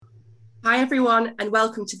Hi everyone, and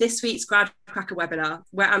welcome to this week's GradCracker webinar,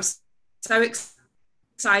 where I'm so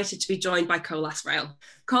excited to be joined by Colas Rail.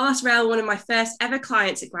 Colas Rail, one of my first ever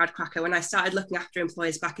clients at GradCracker when I started looking after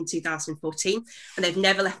employers back in 2014, and they've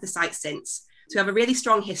never left the site since. So we have a really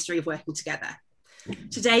strong history of working together.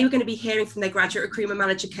 Today, we're going to be hearing from their graduate recruitment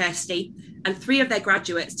manager, Kirsty, and 3 of their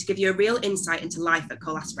graduates to give you a real insight into life at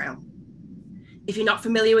Colas Rail. If you're not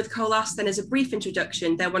familiar with Colas, then as a brief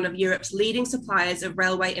introduction, they're one of Europe's leading suppliers of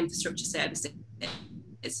railway infrastructure services.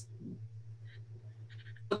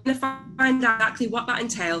 We're going to find out exactly what that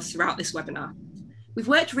entails throughout this webinar. We've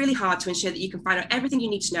worked really hard to ensure that you can find out everything you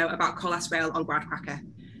need to know about Colas Rail on GradCracker.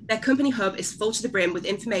 Their company hub is full to the brim with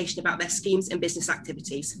information about their schemes and business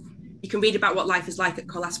activities. You can read about what life is like at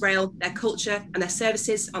Colas Rail, their culture and their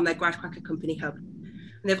services on their GradCracker company hub.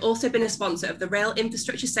 And they've also been a sponsor of the rail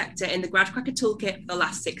infrastructure sector in the GradCracker Toolkit for the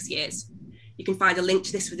last 6 years. You can find a link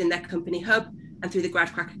to this within their company hub and through the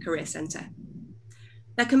GradCracker Career Centre.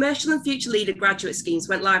 Their commercial and future leader graduate schemes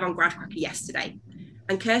went live on GradCracker yesterday,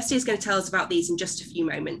 and Kirsty is going to tell us about these in just a few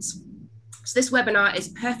moments. So this webinar is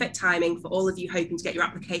perfect timing for all of you hoping to get your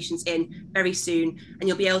applications in very soon, and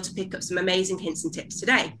you'll be able to pick up some amazing hints and tips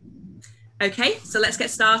today. Okay, so let's get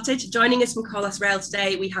started. Joining us from Colas Rail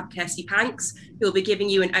today, we have Kirsty Panks, who will be giving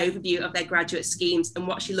you an overview of their graduate schemes and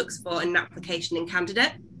what she looks for in an application and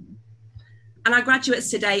candidate. And our graduates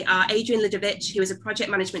today are Adrian Lidovic, who is a project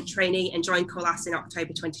management trainee and joined Colas in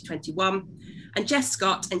October 2021, and Jess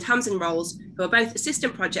Scott and Tamsin Rolls, who are both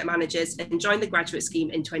assistant project managers and joined the graduate scheme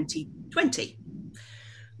in 2020.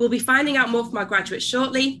 We'll be finding out more from our graduates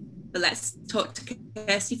shortly, but let's talk to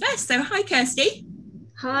Kirsty first. So hi, Kirsty.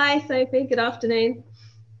 Hi, Sophie. Good afternoon.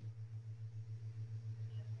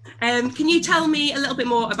 Can you tell me a little bit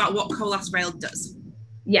more about what Colas Rail does?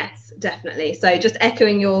 Yes, definitely. So just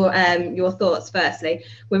echoing your thoughts firstly,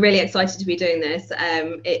 we're really excited to be doing this.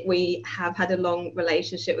 We have had a long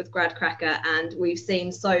relationship with GradCracker and we've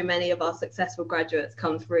seen so many of our successful graduates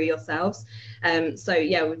come through yourselves. So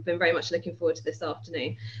yeah, we've been very much looking forward to this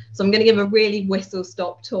afternoon. So I'm going to give a really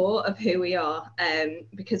whistle-stop tour of who we are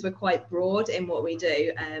because we're quite broad in what we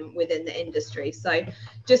do within the industry. So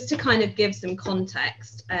just to kind of give some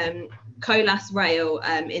context, Colas Rail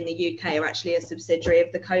in the UK are actually a subsidiary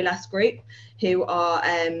of the Colas Group, who are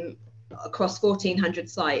across 1,400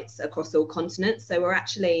 sites across all continents. So we're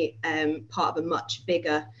actually part of a much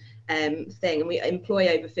bigger thing, and we employ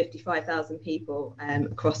over 55,000 people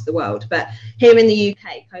across the world. But here in the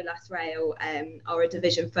UK, Colas Rail are a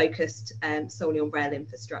division focused solely on rail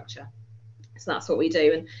infrastructure. So that's what we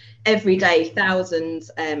do, and every day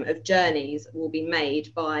thousands of journeys will be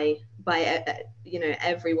made by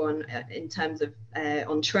everyone in terms of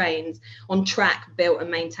on trains, on track, built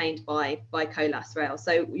and maintained by Colas Rail.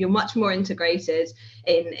 So you're much more integrated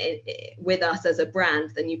in with us as a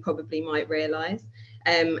brand than you probably might realise.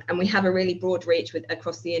 And we have a really broad reach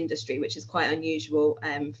across the industry, which is quite unusual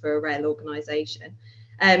for a rail organisation.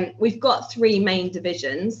 We've got 3 main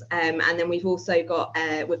divisions, and then we've also got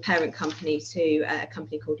we're parent company to a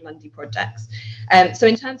company called Lundy Projects. So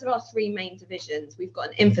in terms of our 3 main divisions, we've got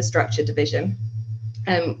an infrastructure division,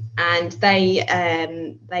 and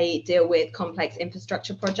they deal with complex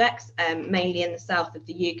infrastructure projects, mainly in the south of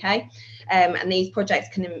the UK. And these projects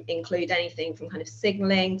can include anything from kind of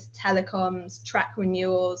signalling to telecoms, track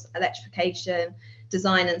renewals, electrification,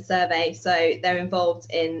 design and survey. So they're involved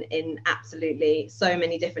in absolutely so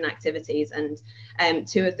many different activities, and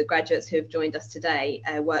 2 of the graduates who have joined us today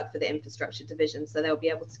work for the infrastructure division, so they'll be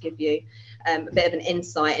able to give you a bit of an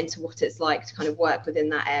insight into what it's like to kind of work within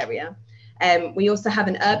that area. We also have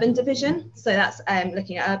an urban division, so that's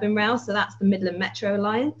looking at urban rail, so that's the Midland Metro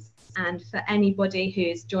Alliance. And for anybody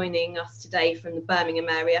who's joining us today from the Birmingham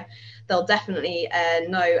area, they'll definitely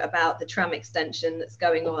know about the tram extension that's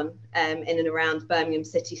going on in and around Birmingham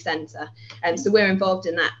city centre. So we're involved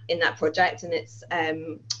in that project, and it's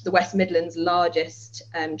the West Midlands' largest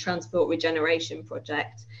transport regeneration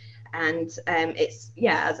project. And it's,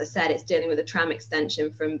 yeah, as I said, it's dealing with a tram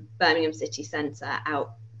extension from Birmingham city centre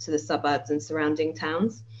out to the suburbs and surrounding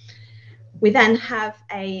towns. We then have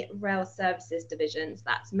a rail services division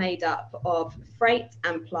that's made up of freight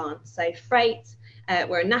and plant. So freight,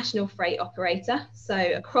 we're a national freight operator. So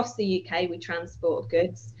across the UK, we transport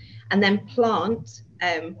goods. And then plant,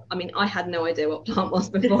 I mean, I had no idea what plant was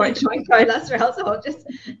before I joined Colas Rail, so I'll just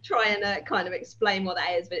try and kind of explain what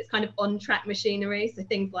that is. But it's kind of on-track machinery, so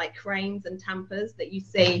things like cranes and tampers that you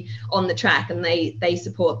see on the track, and they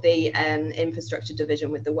support the infrastructure division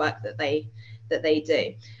with the work that they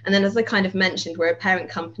do. And then, as I kind of mentioned, we're a parent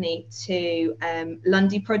company to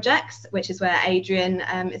Lundy Projects, which is where Adrian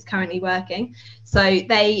is currently working. So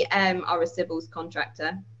they are a civils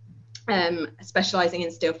contractor. specializing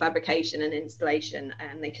in steel fabrication and installation,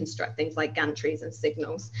 and they construct things like gantries and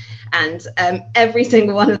signals. And every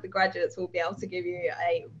single one of the graduates will be able to give you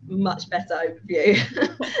a much better overview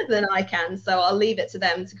than I can. So I'll leave it to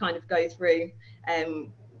them to kind of go through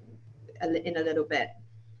in a little bit.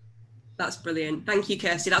 That's brilliant. Thank you,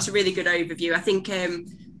 Kirsty. That's a really good overview. I think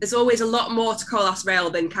there's always a lot more to Colas Rail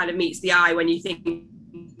than kind of meets the eye when you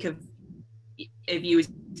think of you as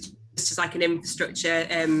just like an infrastructure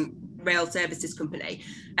rail services company,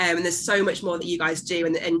 and there's so much more that you guys do,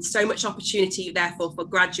 and so much opportunity therefore for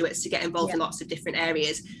graduates to get involved in lots of different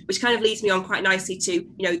areas, which kind of leads me on quite nicely to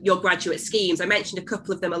your graduate schemes. I mentioned a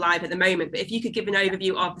couple of them are live at the moment, but if you could give an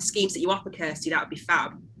overview of the schemes that you offer, Kirsty, that would be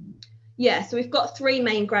fab. Yeah, so we've got 3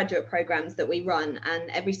 main graduate programs that we run, and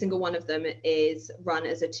every single one of them is run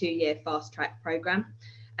as a 2-year fast track program.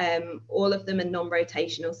 All of them are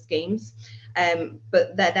non-rotational schemes,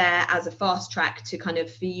 but they're there as a fast track to kind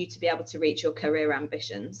of for you to be able to reach your career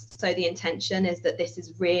ambitions. So the intention is that this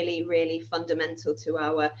is really, really fundamental to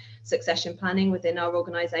our succession planning within our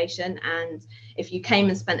organisation. And if you came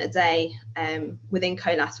and spent a day within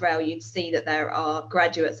Colas Rail, you'd see that there are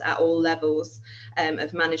graduates at all levels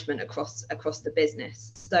of management across the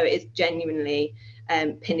business. So it's genuinely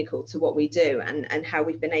pinnacle to what we do, and how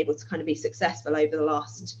we've been able to kind of be successful over the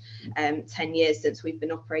last 10 years since we've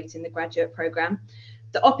been operating the graduate programme.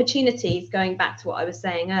 The opportunities, going back to what I was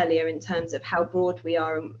saying earlier in terms of how broad we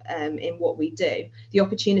are in what we do, the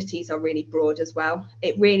opportunities are really broad as well.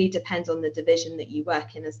 It really depends on the division that you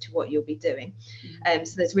work in as to what you'll be doing.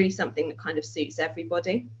 So there's really something that kind of suits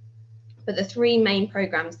everybody. But the 3 main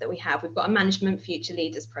programs that we have, we've got a Management Future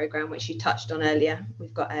Leaders program, which you touched on earlier.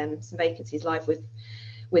 We've got some vacancies live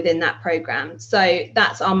within that program. So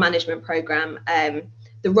that's our management program.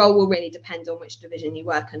 The role will really depend on which division you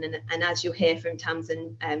work on. And as you'll hear from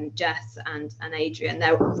Tamsin, Jess and Adrian,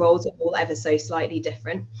 their roles are all ever so slightly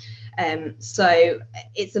different. So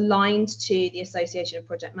it's aligned to the Association of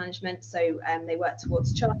Project Management. So they work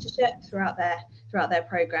towards chartership throughout their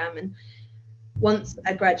program. And once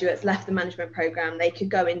a graduate's left the management program, they could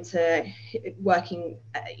go into working,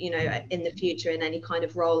 in the future in any kind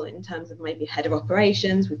of role in terms of maybe head of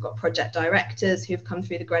operations. We've got project directors who've come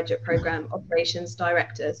through the graduate program, operations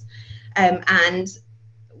directors, and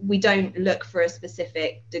we don't look for a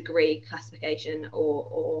specific degree classification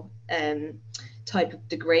or type of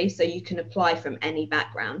degree. So you can apply from any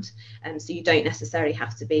background, and so you don't necessarily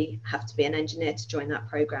have to be an engineer to join that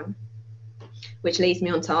program. Which leads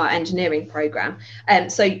me on to our engineering program.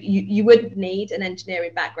 So you would need an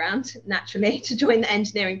engineering background naturally to join the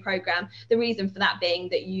engineering program. The reason for that being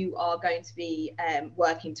that you are going to be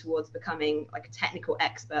working towards becoming like a technical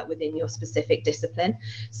expert within your specific discipline.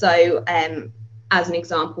 So as an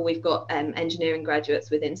example, we've got engineering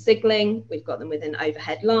graduates within signaling, we've got them within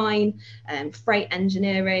overhead line, freight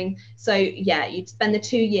engineering. So yeah, you'd spend the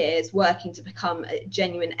 2 years working to become a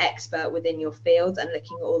genuine expert within your field and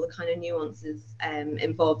looking at all the kind of nuances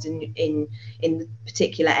involved in the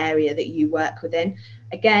particular area that you work within.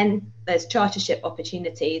 Again, there's chartership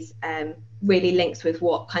opportunities, really linked with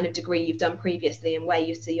what kind of degree you've done previously and where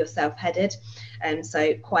you see yourself headed.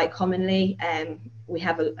 So quite commonly, we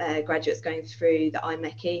have graduates going through the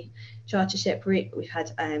IMechE chartership route. We've had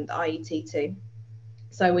the IET too.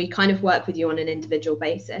 So we kind of work with you on an individual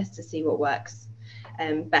basis to see what works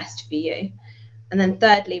best for you. And then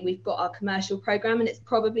thirdly, we've got our commercial program, and it's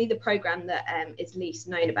probably the program that is least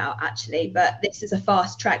known about actually, but this is a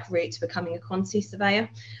fast track route to becoming a quantity surveyor.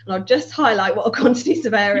 And I'll just highlight what a quantity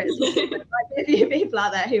surveyor is. There might be a few people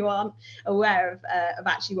out there who aren't aware of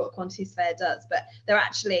actually what a quantity surveyor does, but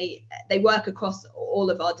they work across all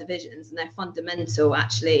of our divisions, and they're fundamental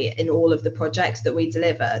actually in all of the projects that we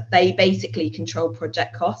deliver. They basically control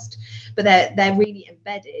project cost, but they're really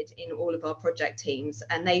embedded in all of our project teams,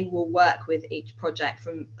 and they will work with each project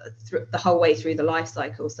from the whole way through the life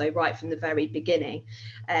cycle, so right from the very beginning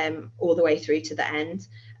all the way through to the end.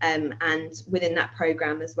 And within that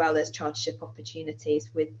program as well, there's chartership opportunities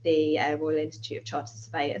with the Royal Institute of Chartered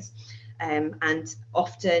Surveyors. And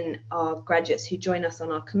often our graduates who join us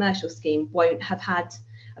on our commercial scheme won't have had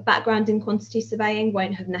a background in quantity surveying,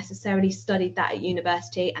 won't have necessarily studied that at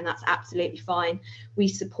university, and that's absolutely fine. We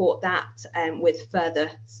support that with further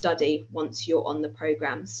study once you're on the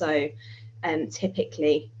program. So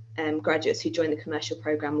typically graduates who join the commercial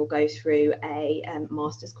program will go through a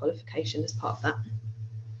master's qualification as part of that.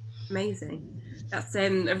 Amazing. That's a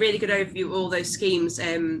really good overview of all those schemes.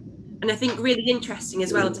 And I think really interesting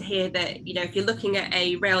as well to hear that, if you're looking at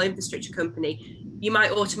a rail infrastructure company, you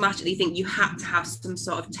might automatically think you had to have some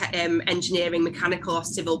sort of engineering, mechanical or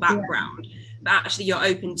civil background. but actually you're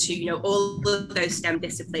open to, you know, all of those STEM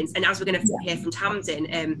disciplines. And as we're going to hear from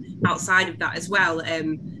Tamsin, outside of that as well.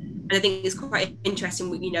 And I think it's quite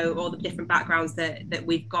interesting, you know, all the different backgrounds that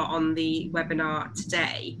we've got on the webinar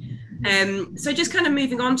today. So just kind of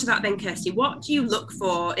moving on to that then, Kirsty, what do you look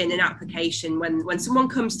for in an application when someone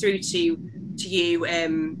comes through to you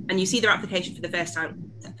and you see their application for the first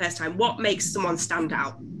time? What makes someone stand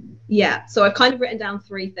out? Yeah, so I've kind of written down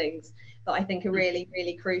 3 things that I think are really,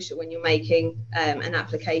 really crucial when you're making an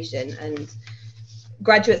application. And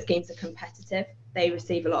graduate schemes are competitive. They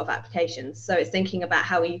receive a lot of applications. So it's thinking about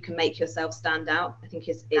how you can make yourself stand out, I think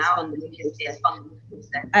is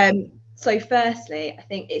fundamental. So firstly, I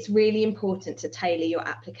think it's really important to tailor your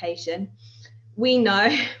application. We know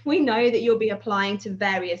that you'll be applying to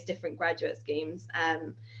various different graduate schemes,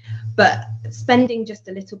 but spending just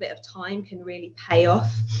a little bit of time can really pay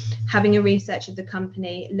off. Having a research of the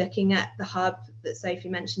company, looking at the hub that Sophie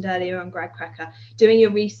mentioned earlier on GradCracker, doing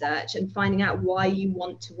your research and finding out why you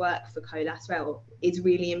want to work for Colas Rail is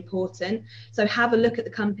really important. So have a look at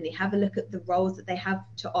the company, have a look at the roles that they have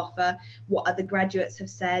to offer, what other graduates have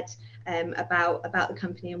said about the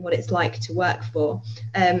company and what it's like to work for,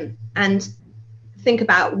 and think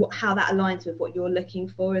about how that aligns with what you're looking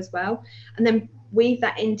for as well, and then weave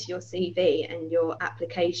that into your CV and your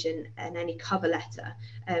application and any cover letter.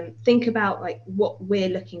 Think about like what we're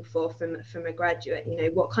looking for from a graduate. You know,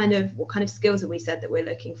 what kind of skills have we said that we're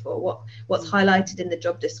looking for? What's highlighted in the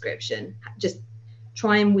job description? Just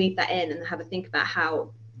try and weave that in and have a think about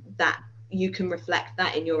how that you can reflect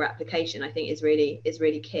that in your application. I think is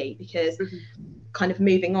really key, because kind of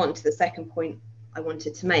moving on to the second point I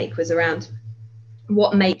wanted to make was around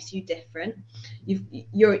what makes you different.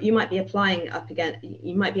 You might be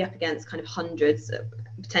up against kind of hundreds,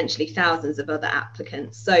 potentially thousands of other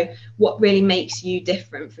applicants. So what really makes you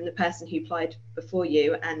different from the person who applied before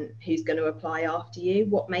you and who's going to apply after you?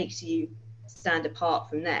 What makes you stand apart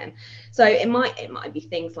from them? So it might be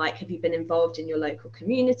things like, have you been involved in your local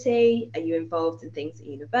community? Are you involved in things at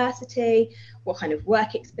university? What kind of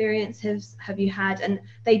work experience have you had? And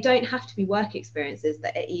they don't have to be work experiences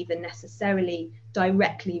that are even necessarily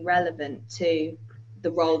directly relevant to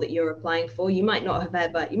the role that you're applying for. You might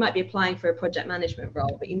be applying for a project management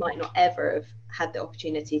role, but you might not ever have had the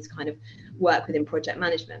opportunity to kind of work within project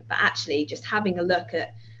management. But actually just having a look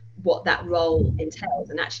at what that role entails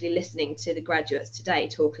and actually listening to the graduates today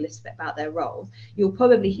talk a little bit about their roles, you'll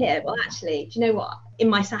probably hear, well, actually, do you know what, in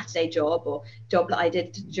my Saturday job or job that I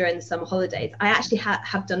did during the summer holidays, I actually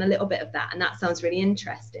have done a little bit of that, and that sounds really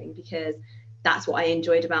interesting because that's what I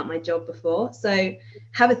enjoyed about my job before. So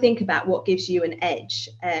have a think about what gives you an edge,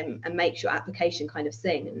 and makes your application kind of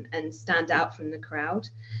sing and stand out from the crowd.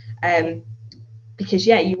 Because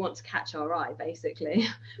you want to catch our eye, basically.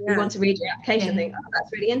 We want to read your application and think, oh,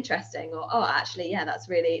 that's really interesting, or oh, actually, that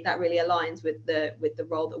really aligns with the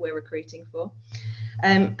role that we're recruiting for.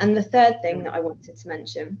 And the third thing that I wanted to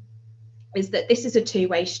mention is that this is a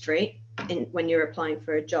two-way street when you're applying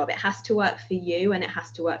for a job. It has to work for you and it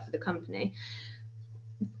has to work for the company.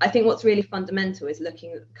 I think what's really fundamental is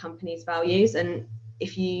looking at the company's values, and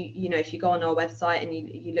if you go on our website and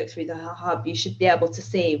you look through the hub, you should be able to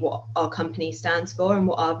see what our company stands for and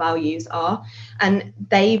what our values are, and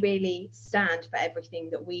they really stand for everything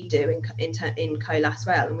that we do in Colas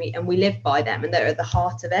Rail, and we live by them, and they're at the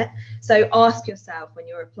heart of it. So ask yourself when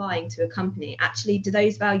you're applying to a company, actually, do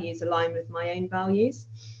those values align with my own values?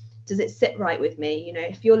 Does it sit right with me? You know,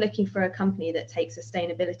 if you're looking for a company that takes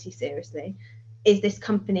sustainability seriously, is this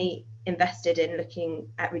company invested in looking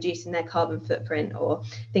at reducing their carbon footprint or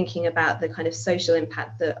thinking about the kind of social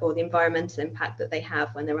impact or the environmental impact that they have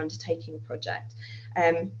when they're undertaking a project?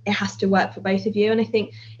 It has to work for both of you. And I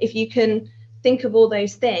think if you can think of all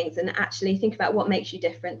those things and actually think about what makes you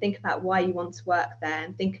different, think about why you want to work there,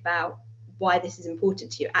 and think about why this is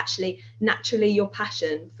important to you, actually, naturally, your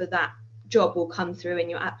passion for that job will come through in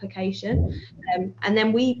your application. And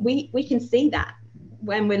then we can see that.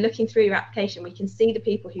 When we're looking through your application, we can see the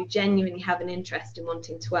people who genuinely have an interest in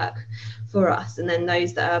wanting to work for us, and then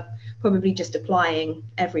those that are probably just applying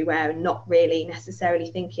everywhere and not really necessarily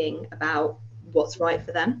thinking about what's right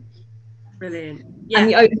for them. Brilliant. And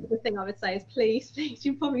the only thing I would say is please,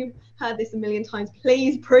 you've probably heard this a million times,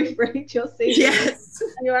 please proofread your CV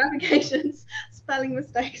and your applications. Spelling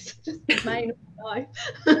mistakes just remain alive.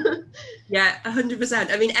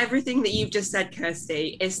 100%. I mean, everything that you've just said,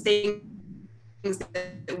 Kirsty, is things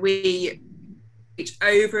that we reach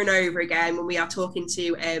over and over again when we are talking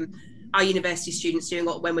to our university students doing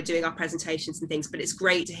when we're doing our presentations and things, but it's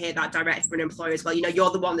great to hear that direct from an employer as well. You know,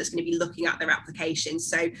 you're the one that's going to be looking at their applications.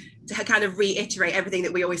 So to kind of reiterate everything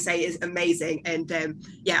that we always say is amazing. And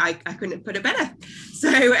yeah, I couldn't put it better.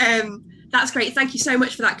 So that's great. Thank you so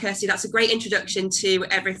much for that, Kirsty. That's a great introduction to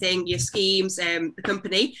everything, your schemes, the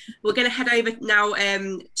company. We're going to head over now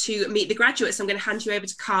to meet the graduates. I'm going to hand you over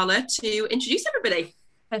to Carla to introduce everybody.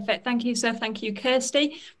 Perfect. Thank you, sir. Thank you,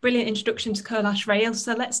 Kirsty. Brilliant introduction to Colas Rail.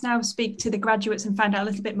 So let's now speak to the graduates and find out a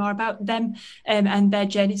little bit more about them and their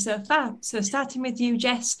journey so far. So starting with you,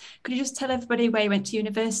 Jess, could you just tell everybody where you went to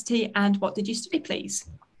university and what did you study, please?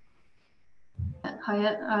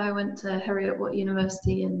 Hi, I went to Heriot-Watt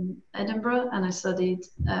University in Edinburgh and I studied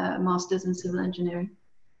a Masters in Civil Engineering.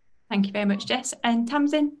 Thank you very much, Jess. And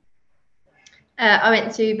Tamsin? I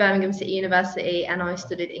went to Birmingham City University and I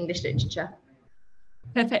studied English Literature.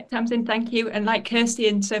 Perfect, Tamsin, thank you. And like Kirsty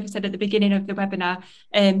and Sophie said at the beginning of the webinar,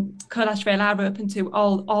 Colas Rail are open to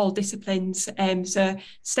all disciplines. So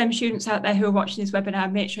STEM students out there who are watching this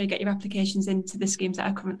webinar, make sure you get your applications into the schemes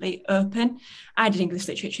that are currently open. I did English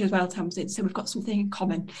Literature as well, Tamsin, so we've got something in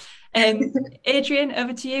common. Adrian,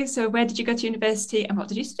 over to you. So where did you go to university and what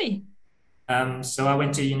did you study? So I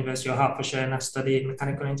went to University of Hertfordshire and I studied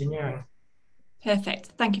mechanical engineering. Perfect.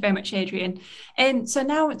 Thank you very much, Adrian. So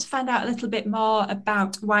now I want to find out a little bit more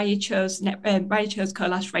about why you chose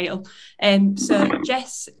Colas Rail. So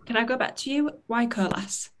Jess, can I go back to you? Why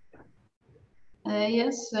Colas?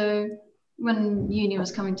 Yes, so when uni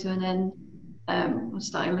was coming to an end, I was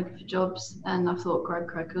starting looking for jobs and I thought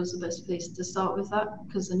GradCracker was the best place to start with that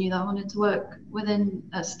because I knew that I wanted to work within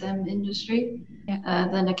a STEM industry. Yeah.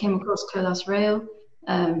 Then I came across Colas Rail.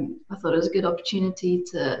 I thought it was a good opportunity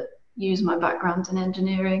to use my background in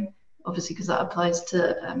engineering, obviously because that applies to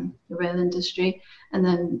the rail industry. And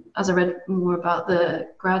then as I read more about the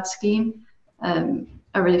grad scheme, I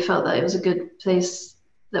really felt that it was a good place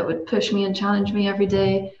that would push me and challenge me every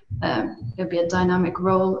day. It'd be a dynamic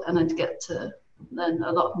role and I'd get to learn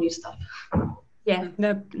a lot of new stuff. Yeah,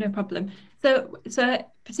 no problem. So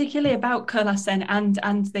particularly about Colas then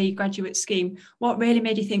and the graduate scheme, what really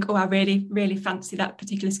made you think, oh, I really, really fancy that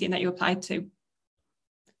particular scheme that you applied to?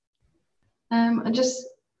 I just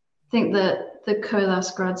think that the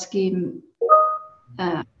Colas grad scheme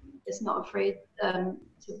is not afraid to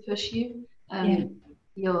push you.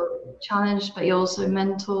 You're challenged, but you're also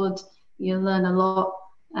mentored. You learn a lot,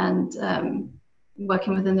 and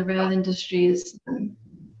working within the rail industry is a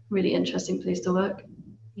really interesting place to work.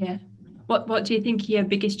 Yeah. What do you think your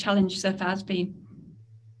biggest challenge so far has been?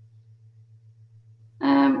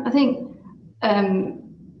 I think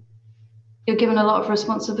you're given a lot of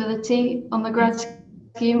responsibility on the grad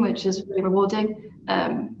scheme, which is really rewarding.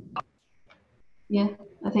 Yeah,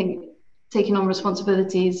 I think taking on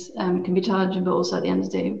responsibilities can be challenging, but also at the end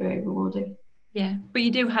of the day, very rewarding. Yeah, but you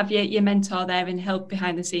do have your mentor there and help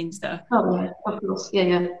behind the scenes though. Oh yeah, of course.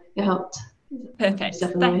 Yeah, you helped. Perfect.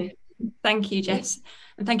 Thank you, Jess.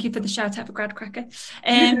 And thank you for the shout out for GradCracker.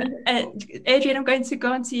 Adrian, I'm going to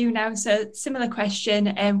go on to you now. So similar question,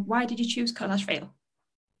 why did you choose Colas Rail?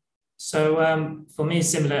 So for me,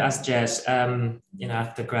 similar as Jess,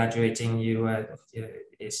 after graduating,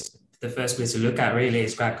 it's the first place to look at really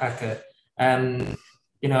is GradCracker.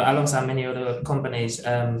 Alongside many other companies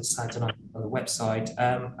cited on the website,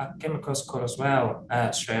 I came across Colas Rail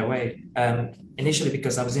straight away. Initially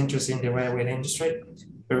because I was interested in the railway industry,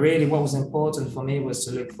 but really what was important for me was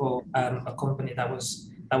to look for a company that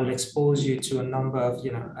will expose you to a number of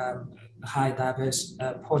high diverse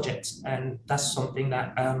projects, and that's something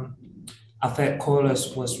that I felt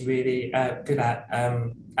Colas was really good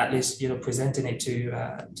at least presenting it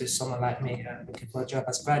to someone like me looking for a job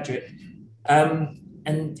as a graduate,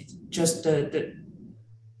 and just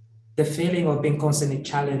the feeling of being constantly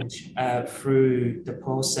challenged through the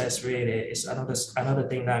process really is another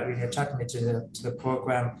thing that really attracted me to the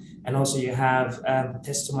program. And also you have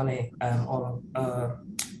testimony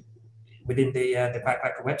within the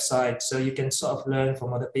GradCracker website, so you can sort of learn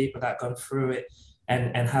from other people that gone through it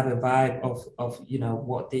and have a vibe of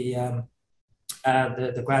what the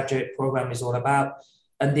graduate program is all about.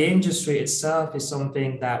 And the industry itself is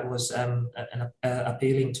something that was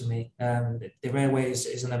appealing to me. The railways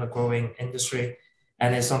is an ever-growing industry,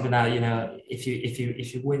 and it's something that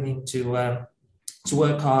if you're willing to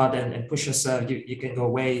work hard and push yourself, you can go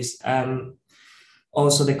ways.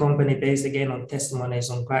 Also, the company based again on testimonies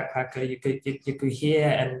on GradCracker, you could hear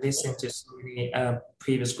and listen to so many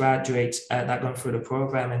previous graduates that gone through the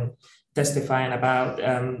program and testifying about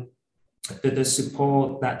the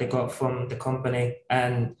support that they got from the company,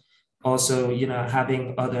 and also,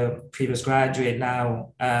 having other previous graduate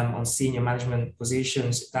now on senior management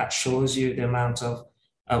positions, that shows you the amount of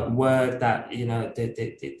work that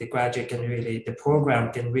the graduate can really, the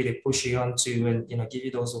program can really push you onto, and give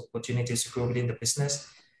you those opportunities to grow within the business.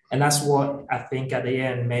 And that's what I think at the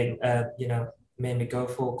end made me go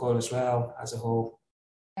for Colas Rail as a whole.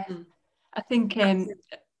 I think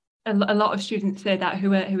a lot of students say that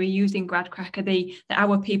who are using GradCracker, the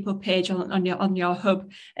Our People page on your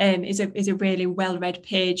hub is a really well read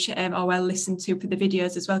page, or well listened to for the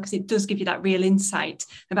videos as well, because it does give you that real insight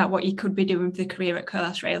about what you could be doing for the career at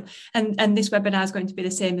Colas Rail. And this webinar is going to be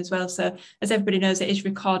the same as well. So as everybody knows, it is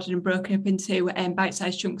recorded and broken up into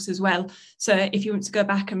bite-sized chunks as well. So if you want to go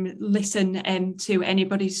back and listen to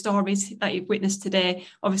anybody's stories that you've witnessed today,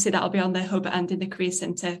 obviously that'll be on the hub and in the Career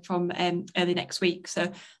Centre from early next week.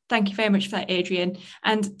 So thank you very much for that, Adrian.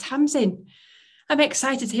 And Tamsin, I'm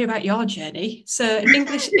excited to hear about your journey. So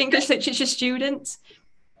English literature student,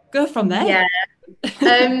 go from there. Yeah.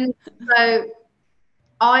 So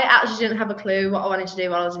I actually didn't have a clue what I wanted to do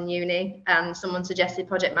while I was in uni, and someone suggested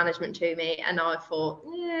project management to me, and I thought,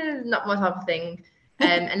 not my type of thing.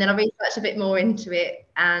 And then I researched a bit more into it,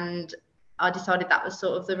 and I decided that was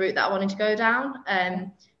sort of the route that I wanted to go down.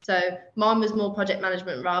 So mine was more project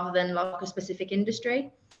management rather than like a specific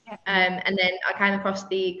industry. And then I came across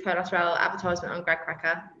the Colas Rail advertisement on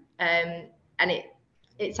GradCracker, and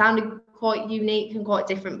it sounded quite unique and quite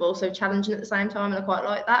different, but also challenging at the same time, and I quite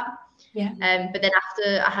like that. But then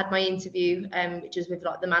after I had my interview, which was with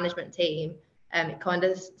like the management team, it kind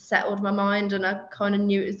of settled my mind, and I kind of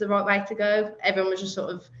knew it was the right way to go. Everyone was just sort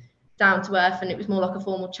of down to earth, and it was more like a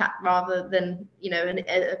formal chat rather than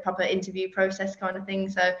a proper interview process kind of thing.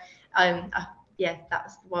 So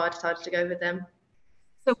that's why I decided to go with them.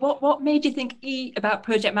 So what made you think about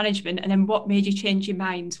project management, and then what made you change your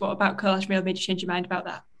mind? What about Colas Rail made you change your mind about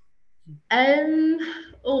that? I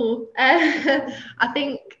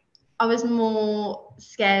think I was more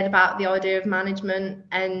scared about the idea of management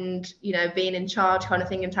and being in charge kind of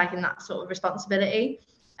thing, and taking that sort of responsibility.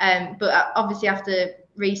 But obviously after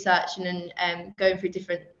researching and going through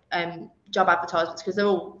different job advertisements, because they're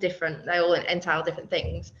all different, they all entail different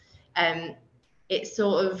things, it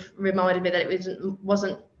sort of reminded me that it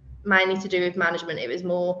wasn't mainly to do with management. It was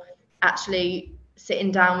more actually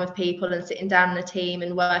sitting down with people and sitting down in a team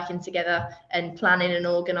and working together and planning and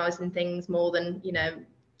organising things more than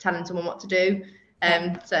telling someone what to do.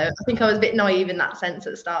 So I think I was a bit naive in that sense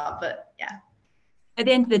at the start, but yeah. At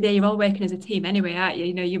the end of the day, you're all working as a team anyway, aren't you?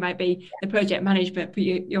 You might be the project management, but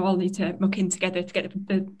you all need to muck in together to get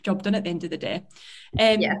the job done at the end of the day.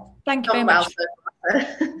 Thank you very much.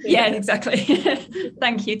 Yeah, exactly.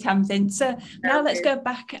 Thank you, Tamsin. So now let's go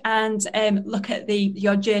back and look at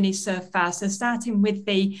your journey so far. So starting with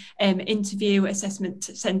the interview assessment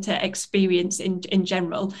centre experience in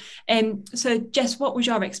general. So Jess, what was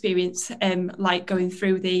your experience like going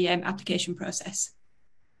through the application process?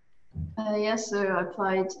 So I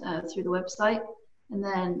applied through the website, and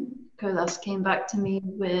then Colas came back to me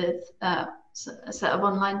with a set of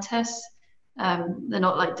online tests. They're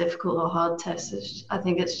not like difficult or hard tests. I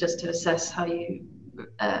think it's just to assess how you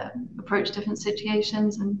approach different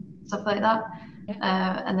situations and stuff like that.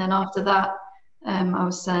 And then after that, I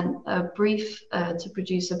was sent a brief to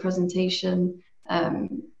produce a presentation.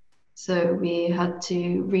 So we had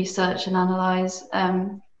to research and analyse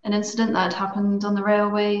an incident that had happened on the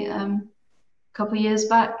railway a couple of years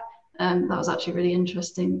back. That was actually really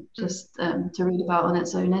interesting just to read about on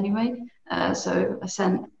its own anyway. So I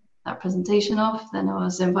sent that presentation off. Then I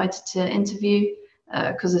was invited to interview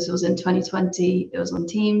because this was in 2020. It was on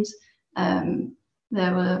Teams.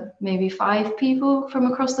 There were maybe 5 people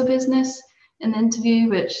from across the business in the interview,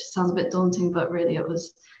 which sounds a bit daunting, but really it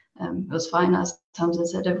was fine. As Tamsin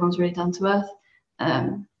said, everyone's really down to earth.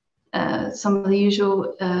 Some of the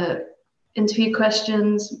usual interview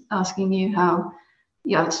questions, asking you how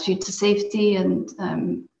your attitude to safety and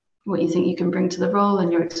what you think you can bring to the role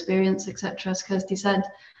and your experience, etc., as Kirsty said,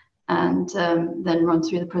 and then run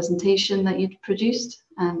through the presentation that you'd produced,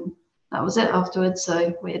 and that was it afterwards. So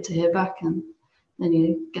I waited to hear back, and then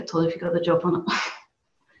you get told if you got the job or not.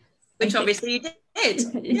 Which obviously you did.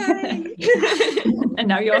 Yay! And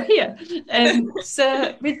now you're here.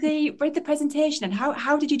 So with the presentation, and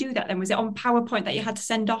how did you do that then? Was it on PowerPoint that you had to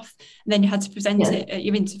send off, and then you had to present it at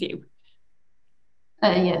your interview?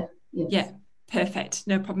 Yeah, perfect,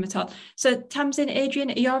 no problem at all. So Tamsin, Adrian,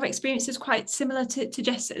 are your experiences quite similar to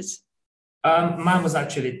Jess's? Mine was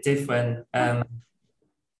actually different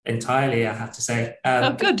entirely, I have to say.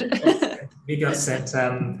 Oh, good. We got sent,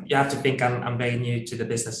 you have to think I'm very new to the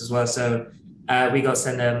business as well. So we got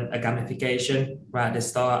sent a gamification right at the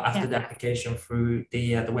start after the application through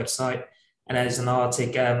the website. And there's an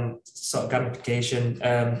Arctic sort of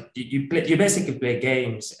gamification. You basically play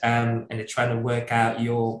games, and they're trying to work out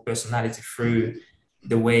your personality through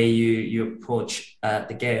the way you approach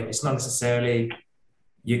the game. It's not necessarily,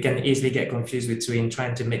 you can easily get confused between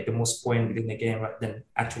trying to make the most point within the game rather than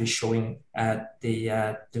actually showing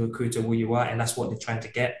the recruiter who you are, and that's what they're trying to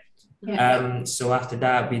get. Yeah. So after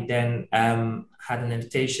that, we then had an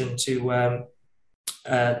invitation to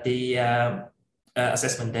the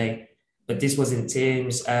assessment day. But this was in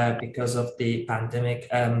teams because of the pandemic.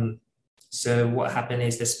 So what happened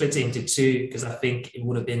is they split it into two, because I think it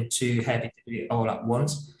would have been too heavy to do it all at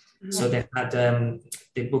once. Mm-hmm. So they had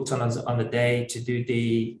they booked on the day to do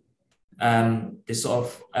the sort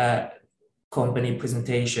of company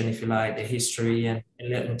presentation, if you like, the history, and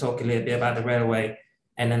talk a little bit about the railway.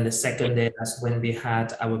 And then the second day, that's when we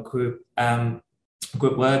had our group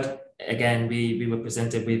work. Again, we were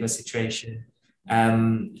presented with a situation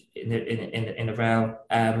in the rail,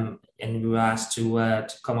 and we were asked to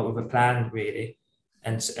come up with a plan, really,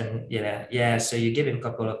 and so you give him a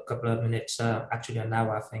couple of minutes, actually an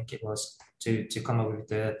hour I think it was, to come up with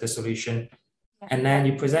the solution, and then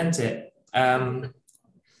you present it.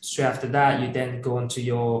 Straight after that, you then go on to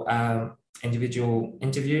your individual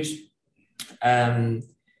interviews, and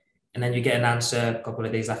then you get an answer a couple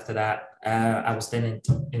of days after that. I was then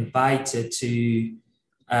invited to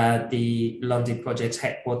the Lundy Project's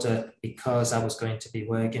headquarters, because I was going to be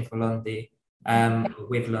working for Lundy,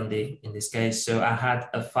 with Lundy in this case. So I had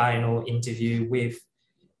a final interview with,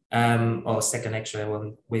 or second extra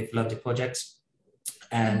one with Lundy Projects,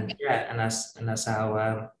 and that's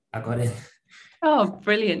how I got in. Oh,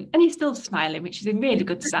 brilliant! And he's still smiling, which is a really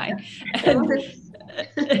good sign.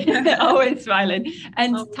 Always smiling.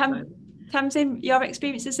 And Tamsin, your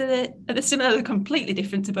experiences are they similar or completely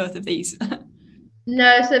different to both of these?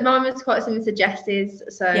 No, so mine was quite similar to Jess's.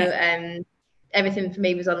 So everything for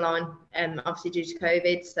me was online, obviously due to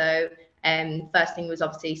COVID. So first thing was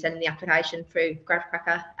obviously sending the application through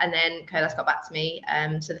GradCracker, and then Colas got back to me.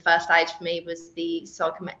 So the first stage for me was the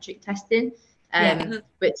psychometric testing,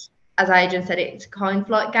 which, as Adrian said, it's kind of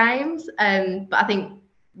like games, but I think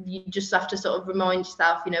you just have to sort of remind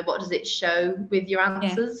yourself, what does it show with your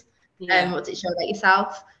answers? What does it show about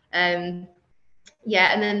yourself? And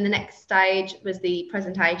then the next stage was the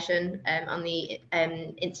presentation on the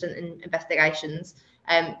incident and investigations,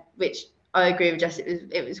 which I agree with Jess,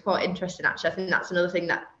 it was quite interesting, actually. I think that's another thing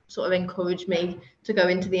that sort of encouraged me to go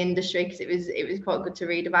into the industry, because it was quite good to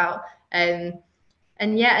read about. And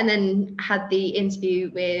then had the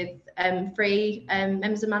interview with 3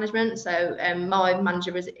 members of management. So my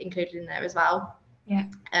manager was included in there as well. Yeah.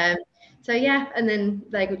 And then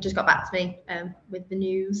they just got back to me with the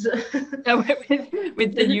news.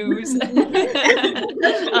 with the news.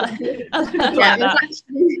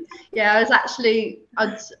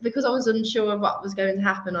 Because I was unsure of what was going to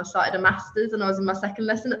happen, I started a master's, and I was in my second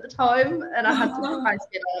lesson at the time, and I had to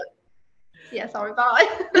basically be like, sorry, bye.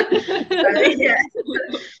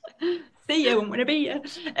 See you, I want to be you.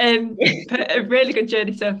 But a really good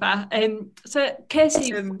journey so far. So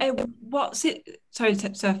Kirsty, what's it? Sorry,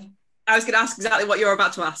 Soph. I was going to ask exactly what you're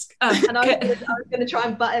about to ask. And I was going to try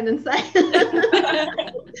and butt in and say. I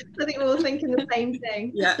think we're all thinking the same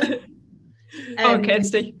thing. Yeah.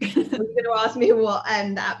 Kirsty. You're going to ask me what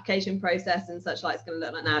the application process and such like is going to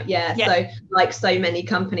look like now. So like so many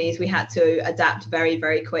companies, we had to adapt very,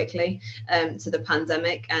 very quickly to the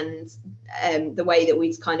pandemic and the way that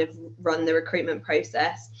we'd kind of run the recruitment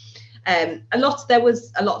process. There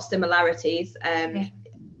was a lot of similarities.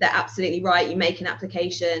 They're absolutely right. You make an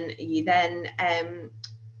application, you then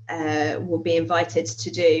will be invited to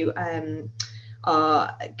do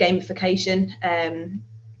our gamification,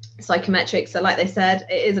 psychometrics. So like they said,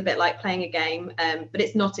 it is a bit like playing a game, but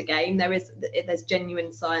it's not a game. There's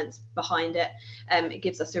genuine science behind it. It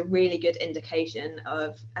gives us a really good indication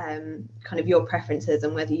of kind of your preferences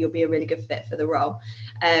and whether you'll be a really good fit for the role.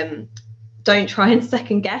 Don't try and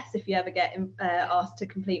second guess if you ever get asked to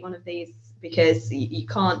complete one of these, because you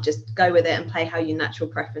can't just go with it and play how your natural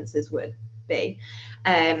preferences would be.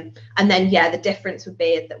 And then the difference would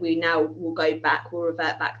be that we'll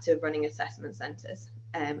revert back to running assessment centres,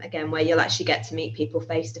 again, where you'll actually get to meet people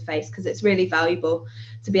face to face, because it's really valuable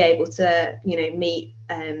to be able to meet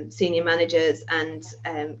senior managers and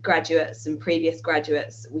graduates and previous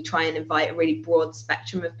graduates. We try and invite a really broad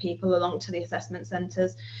spectrum of people along to the assessment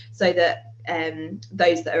centres, so that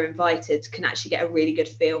those that are invited can actually get a really good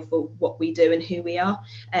feel for what we do and who we are,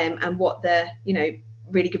 and what the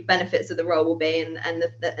really good benefits of the role will be,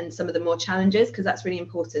 and some of the more challenges, because that's really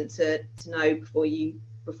important to know before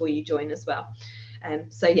you join as well.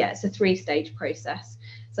 So yeah, it's a 3-stage process.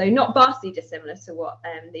 So not vastly dissimilar to what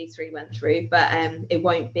these 3 went through, but it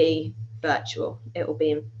won't be virtual. It will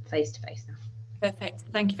be in face-to-face now. Perfect.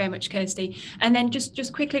 Thank you very much, Kirsty. And then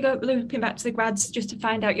just quickly looping back to the grads, just to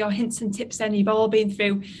find out your hints and tips. Then you've all been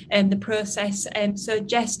through the process. So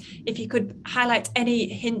Jess, if you could highlight any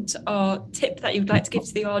hint or tip that you'd like to give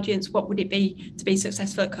to the audience, what would it be to be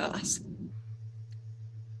successful at Colas?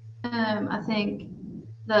 I think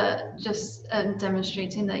that just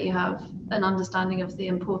demonstrating that you have an understanding of the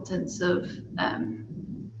importance of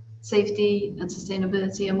safety and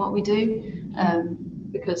sustainability in what we do,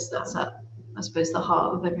 because that's at, I suppose, the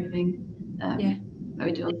heart of everything that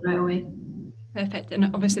we do on the railway. Perfect. And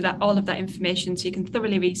obviously that all of that information, so you can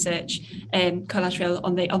thoroughly research Colas Rail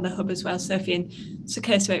on the hub as well. Sophie and Sir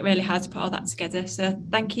Kirsty worked really hard to put all that together. So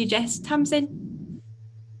thank you, Jess. Tamsin?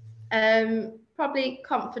 Probably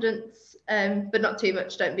confidence, but not too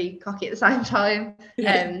much. Don't be cocky at the same time.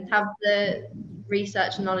 Have the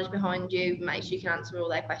research and knowledge behind you. Make sure you can answer all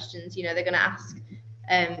their questions. You know, they're going to ask,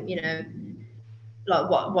 you know, like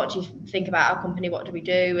what do you think about our company? What do we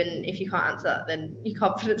do? And if you can't answer that, then your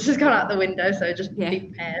confidence has gone out the window. So just be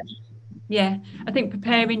prepared. Yeah, I think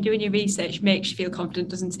preparing, doing your research makes you feel confident,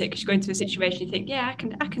 doesn't it? Because you go into a situation, you think, yeah,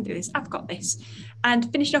 I can do this. I've got this.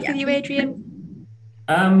 And finishing off with you, Adrian.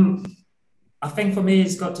 I think for me,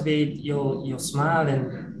 it's got to be your smile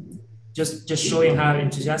and just showing how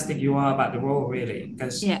enthusiastic you are about the role, really.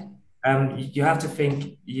 Because you have to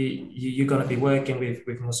think you're going to be working with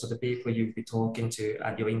most of the people you'll be talking to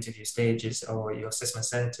at your interview stages or your assessment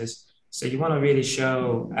centers. So you want to really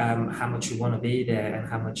show how much you want to be there and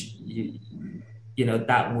how much you know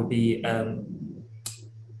that would be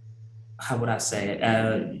how would I say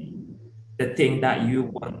the thing that you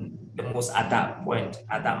want the most at that point,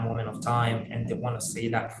 at that moment of time, and they want to see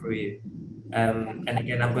that through you. And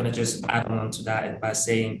again, I'm going to just add on to that by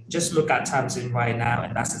saying, just look at Tamsin right now,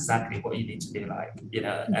 and that's exactly what you need to be like, you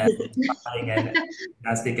know,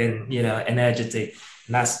 fantastic and, you know, energetic.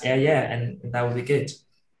 And that's, and that would be good.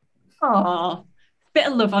 Oh, bit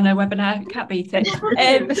of love on her webinar, can't beat it.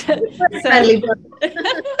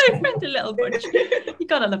 Friendly little bunch. You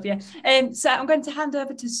gotta love you. So I'm going to hand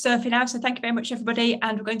over to Sophie now. So thank you very much, everybody,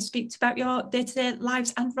 and we're going to speak about your day-to-day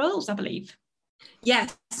lives and roles, I believe.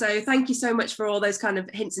 Yes, so thank you so much for all those kind of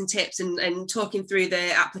hints and tips and talking through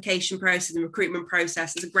the application process and recruitment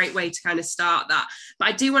process. It's a great way to kind of start that. But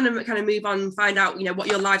I do want to kind of move on and find out, you know, what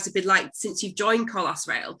your lives have been like since you've joined Colas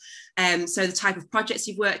Rail. So the type of projects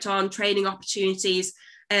you've worked on, training opportunities.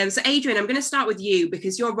 So Adrian, I'm going to start with you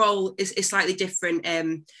because your role is slightly different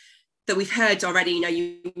that we've heard already. You know,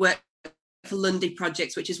 you work for Lundy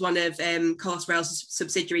Projects, which is one of Colas Rail's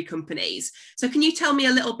subsidiary companies. So can you tell me a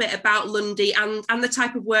little bit about Lundy and the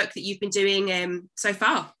type of work that you've been doing so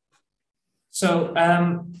far? So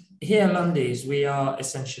here at Lundy's, we are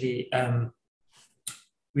essentially,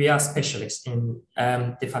 we are specialists in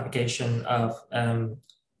the fabrication of,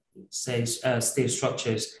 steel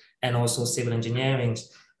structures and also civil engineering.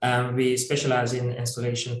 We specialize in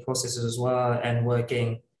installation processes as well and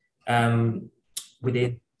working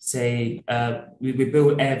within, say, we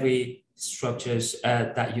build every structures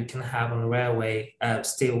that you can have on the railway,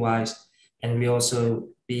 steel-wise, and we also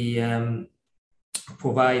be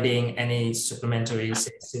providing any supplementary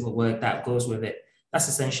civil work that goes with it. That's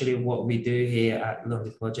essentially what we do here at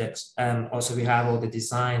Lundy Projects. Also, we have all the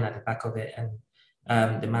design at the back of it and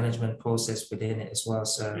the management process within it as well.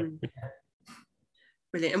 So,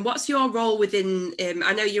 Brilliant. And what's your role within?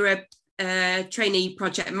 I know you're a trainee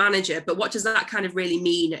project manager, but what does that kind of really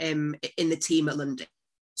mean in the team at Lundy?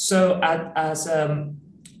 So as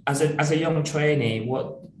a young trainee,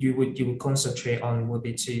 what you would concentrate on would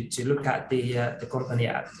be to look at the company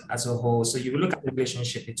as a whole. So you would look at the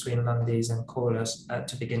relationship between Lundy's and Colas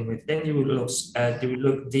to begin with. Then you would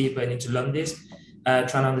look deeper into Lundy's, trying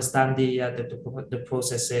to understand the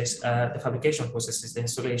processes, the fabrication processes, the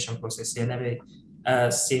installation processes, and every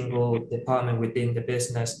single department within the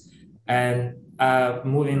business. And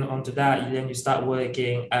moving on to that, then you start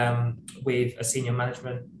working with a senior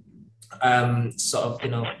management, sort of,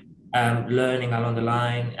 learning along the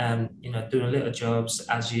line and, doing little jobs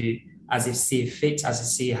as you see fit, as you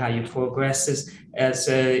see how you progress.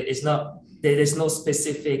 So it's not, there's no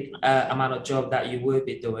specific amount of job that you will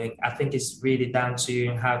be doing. I think it's really down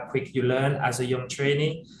to how quick you learn as a young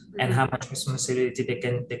trainee and how much responsibility they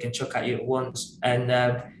can chuck at you at once. And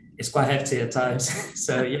it's quite hefty at times.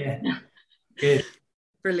 So yeah, good.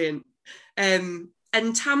 Brilliant.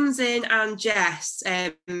 and Tamsin and Jess,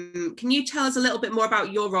 can you tell us a little bit more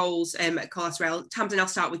about your roles at Colas Rail? Tamsin, I'll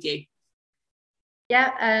start with you.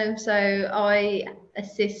 Yeah, so I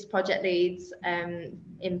assist project leads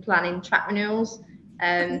in planning track renewals.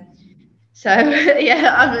 So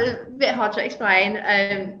yeah, I'm a bit hard to explain.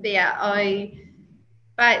 But yeah,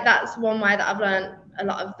 that's one way that I've learned a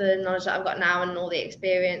lot of the knowledge that I've got now and all the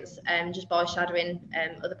experience just by shadowing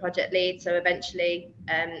other project leads. So eventually,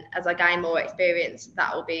 as I gain more experience,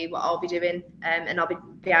 that will be what I'll be doing, and I'll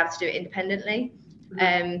be able to do it independently.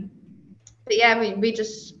 But yeah, we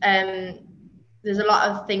just there's a lot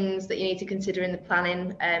of things that you need to consider in the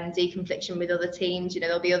planning, deconfliction with other teams. You know,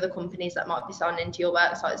 there'll be other companies that might be signing into your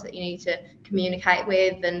work sites that you need to communicate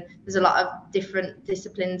with, and there's a lot of different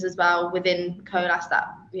disciplines as well within Colas that,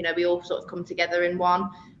 you know, we all sort of come together in one.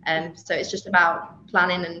 So it's just about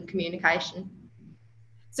planning and communication.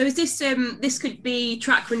 So is this this could be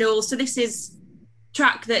track renewals? So this is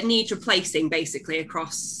track that needs replacing basically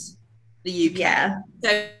across the UK. Yeah.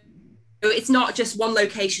 So it's not just one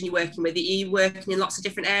location you're working with, are you working in lots of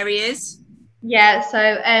different areas? Yeah,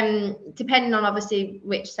 so depending on obviously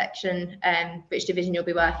which section, which division you'll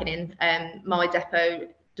be working in, my depot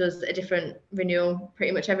does a different renewal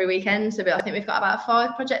pretty much every weekend. So I think we've got about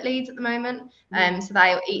 5 project leads at the moment. So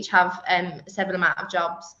they each have a several amount of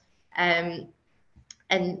jobs. And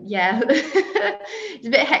yeah, it's a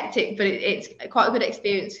bit hectic, but it's quite a good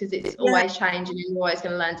experience because it's always changing and you're always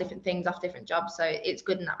going to learn different things off different jobs. So it's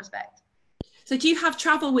good in that respect. So do you have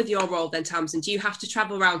travel with your role then, Tamsin? Do you have to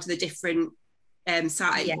travel around to the different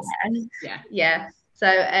sites? Yeah. So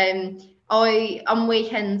on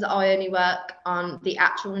weekends I only work on the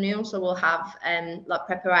actual renewal. So we'll have like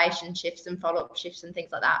preparation shifts and follow-up shifts and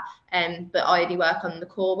things like that. But I only work on the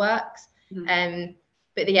core works.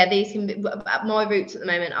 But yeah, these can be, my routes at the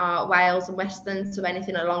moment are Wales and Western. So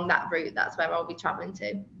anything along that route, that's where I'll be travelling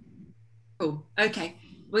to. Cool. Okay.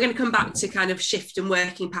 We're going to come back to kind of shift and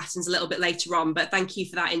working patterns a little bit later on, but thank you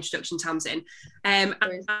for that introduction, Tamsin. And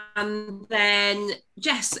then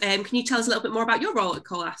Jess, can you tell us a little bit more about your role at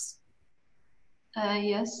Colas?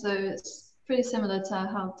 Yes, so it's pretty similar to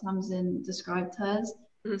how Tamsin described hers,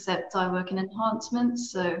 except I work in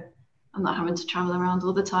enhancements, so I'm not having to travel around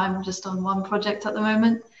all the time. I'm just on one project at the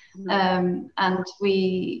moment. And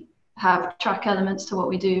we have track elements to what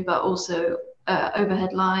we do, but also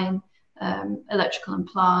overhead line, electrical and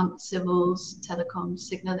plant, civils, telecoms,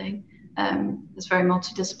 signalling. It's very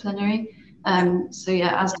multidisciplinary. So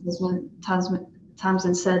yeah, as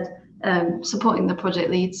Tamsin said, supporting the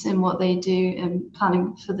project leads in what they do and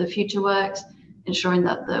planning for the future works, ensuring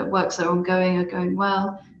that the works that are ongoing are going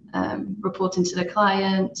well, reporting to the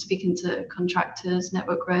client, speaking to contractors,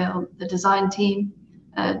 Network Rail, the design team,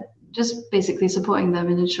 just basically supporting them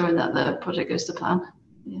and ensuring that the project goes to plan.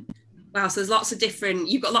 Yeah. Wow, so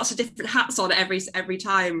you've got lots of different hats on every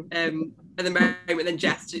time at the moment then,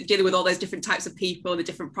 Jess, dealing with all those different types of people and the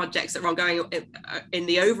different projects that are ongoing in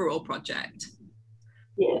the overall project.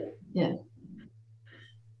 Yeah.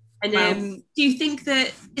 And do you think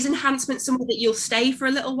that is enhancement somewhere that you'll stay for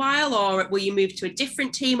a little while, or will you move to a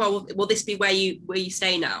different team, or will this be where you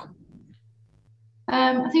stay now?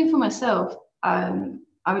 I think for myself,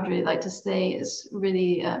 I would really like to stay. It's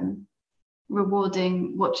really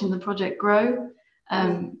rewarding watching the project grow,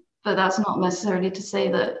 but that's not necessarily to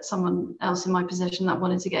say that someone else in my position that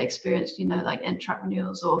wanted to get experience, you know, like in track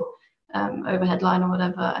renewals or overhead line or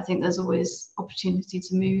whatever, I think there's always opportunity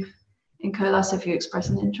to move in Colas if you express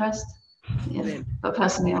an interest. Yeah, but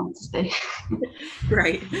personally I want to stay.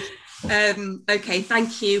 Great. Okay,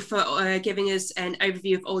 thank you for giving us an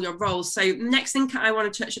overview of all your roles. So the next thing I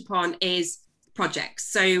want to touch upon is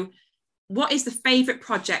projects. So what is the favourite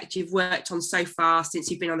project you've worked on so far since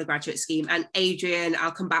you've been on the graduate scheme? And Adrian,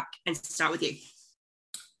 I'll come back and start with you.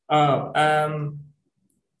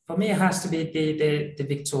 For me, it has to be the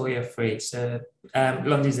Victoria Free. So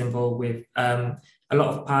London's involved with a lot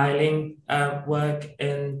of piling work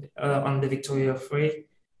on the Victoria Free.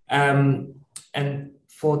 And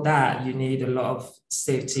for that, you need a lot of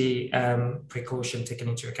safety precaution taken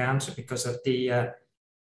into account because of the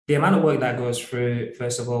amount of work that goes through.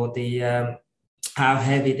 First of all, how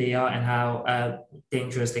heavy they are and how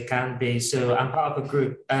dangerous they can be. So I'm part of a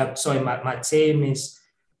group. My team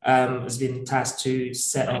has been tasked to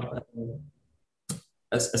set up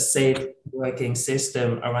a safe working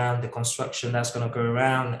system around the construction that's going to go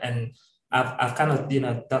around, and I've kind of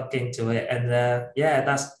dug into it, and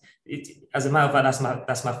that's it. As a matter of fact,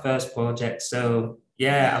 that's my first project. So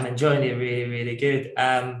yeah, I'm enjoying it really, really good.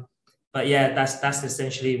 But yeah, that's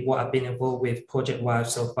essentially what I've been involved with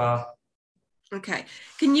project-wise so far. Okay,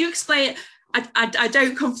 can you explain I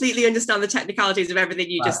don't completely understand the technicalities of everything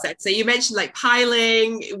you just said. So you mentioned like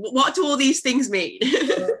piling. What do all these things mean?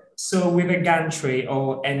 So with a gantry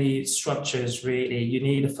or any structures, really, you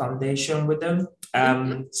need a foundation with them.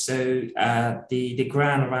 So the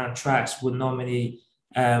ground around tracks would normally,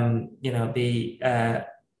 be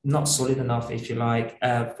not solid enough, if you like,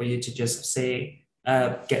 for you to just say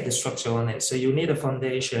get the structure on it. So you need a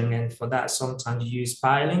foundation, and for that, sometimes you use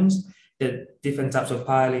pilings. The different types of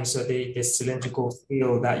piling. So the cylindrical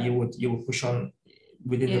steel that you would push on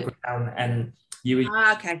within the ground, and you would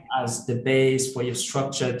use as the base for your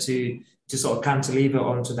structure to sort of cantilever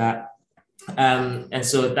onto that. And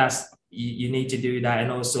so that's you need to do that,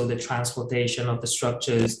 and also the transportation of the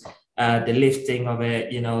structures, the lifting of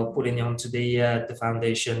it, putting it onto the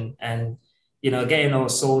foundation, and getting all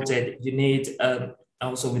sorted. You need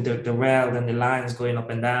also with the rail and the lines going up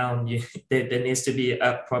and down, there needs to be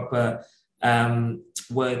a proper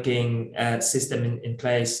working system in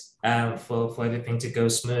place for everything to go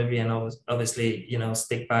smoothly, and obviously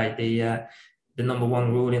stick by the number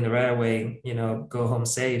one rule in the railway, go home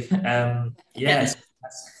safe. Yes,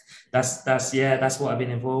 that's what I've been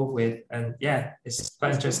involved with, and it's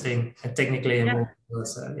quite interesting and technically involved.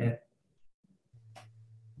 So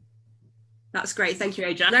That's great. Thank you,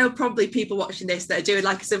 Adrian. I know probably people watching this that are doing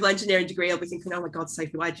like a civil engineering degree will be thinking, oh my God,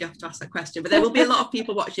 Sophie, why did you have to ask that question? But there will be a lot of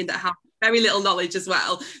people watching that have very little knowledge as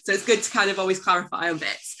well. So it's good to kind of always clarify on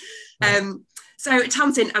bits. So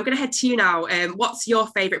Tamsin, I'm going to head to you now. What's your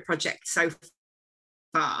favourite project so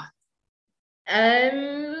far? I've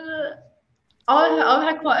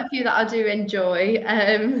had quite a few that I do enjoy.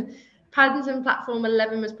 Paddington Platform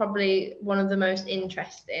 11 was probably one of the most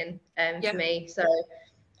interesting for me. So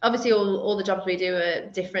obviously all the jobs we do are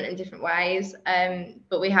different in different ways,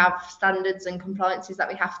 but we have standards and compliances that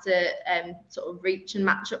we have to sort of reach and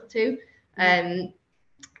match up to. And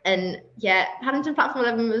Paddington Platform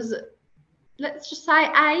 11 was, let's just say,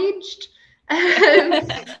 aged.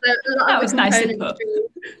 That was nice input.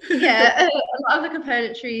 Yeah, a lot of the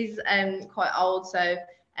componentry is quite old, so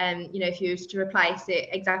if you was to replace it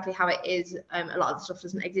exactly how it is, a lot of the stuff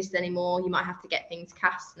doesn't exist anymore. You might have to get things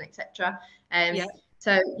cast and etc.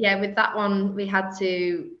 So with that one, we had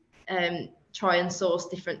to try and source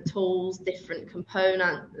different tools, different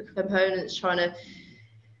components, trying to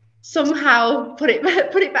somehow put it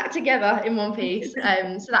back together in one piece.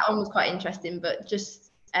 So that one was quite interesting, but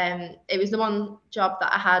just it was the one job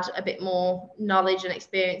that I had a bit more knowledge and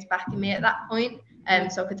experience backing me at that point,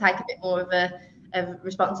 so I could take a bit more of a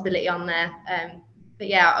responsibility on there.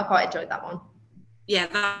 But I quite enjoyed that one. Yeah,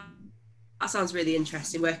 that sounds really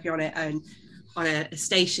interesting, working on it and on a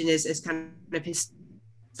station is kind of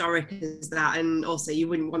historic as that, and also you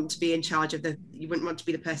wouldn't want to be in charge of you wouldn't want to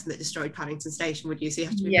be the person that destroyed Paddington Station, would you? So you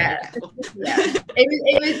have to be very careful.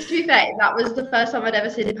 It was, to be fair, that was the first time I'd ever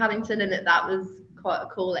seen in Paddington, and that was quite a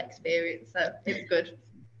cool experience, so it was good.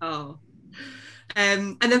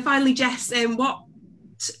 And then finally, Jess, what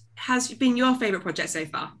has been your favourite project so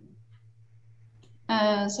far?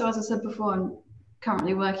 So as I said before, I'm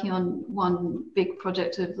currently working on one big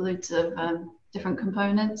project with loads of different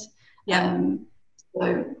components.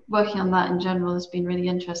 So working on that in general has been really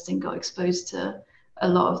interesting. Got exposed to a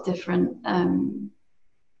lot of different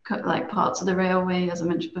parts of the railway, as I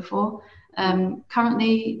mentioned before.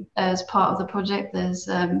 Currently, as part of the project, there's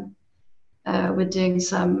we're doing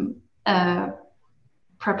some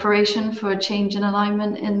preparation for a change in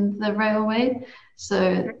alignment in the railway.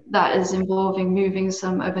 So that is involving moving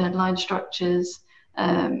some overhead line structures,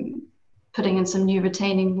 putting in some new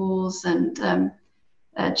retaining walls, and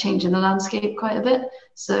changing the landscape quite a bit.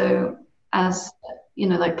 So as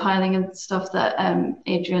like piling and stuff that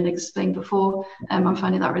Adrian explained before, I'm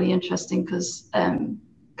finding that really interesting because I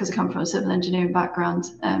come from a civil engineering background.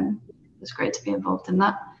 It's great to be involved in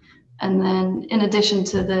that. And then in addition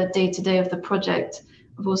to the day-to-day of the project,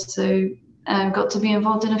 I've also got to be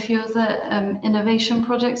involved in a few of the innovation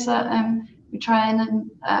projects that we try in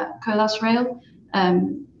Colas Rail.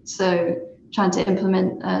 So trying to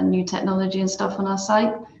implement new technology and stuff on our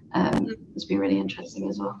site has been really interesting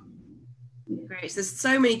as well. Great. So there's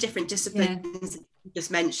so many different disciplines you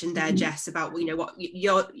just mentioned there, Jess, about what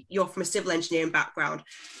you're from a civil engineering background,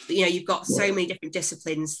 but you've got so many different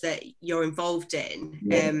disciplines that you're involved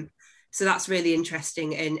in. So that's really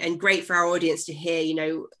interesting and great for our audience to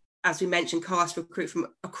hear. As we mentioned, Colas recruit from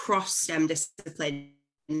across STEM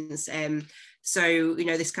disciplines. So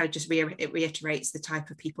this kind of just reiterates the type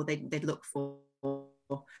of people they'd look for.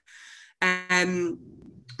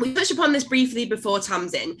 We touched upon this briefly before,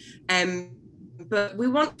 Tamsin, but we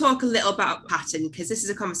want to talk a little about pattern, because this is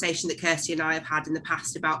a conversation that Kirsty and I have had in the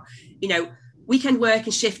past about, weekend work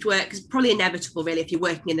and shift work is probably inevitable, really, if you're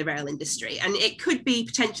working in the rail industry, and it could be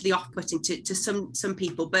potentially off-putting to some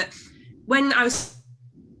people. But when I was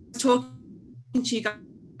talking to you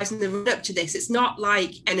guys in the run up to this, it's not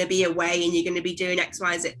like going to be away and you're going to be doing X,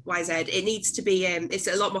 Y, Z. It needs to be, it's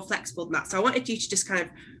a lot more flexible than that. So I wanted you to just kind of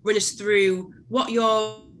run us through what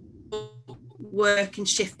your work and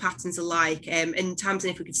shift patterns are like. And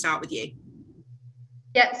Tamsin, if we could start with you.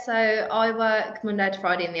 Yeah, so I work Monday to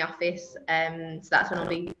Friday in the office, so that's when I'll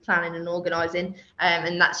be planning and organising,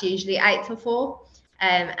 and that's usually 8 till 4.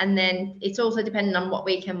 And then it's also depending on what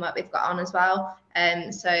weekend work we've got on as well.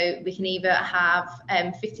 So we can either have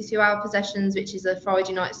 52-hour possessions, which is a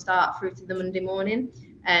Friday night start through to the Monday morning,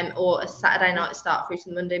 or a Saturday night start through to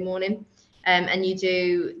the Monday morning. And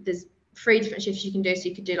there's 3 different shifts you can do. So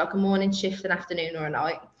you could do like a morning shift, an afternoon, or a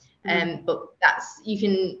night. But you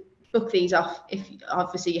can book these off if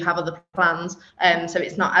obviously you have other plans, so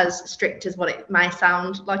it's not as strict as what it may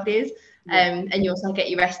sound like it is. And you also get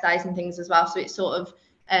your rest days and things as well, so it's sort of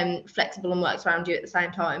flexible and works around you at the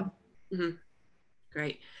same time.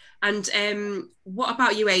 Great. And what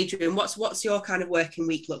about you, Adrian? What's your kind of working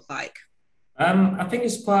week look like? I think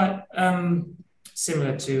it's quite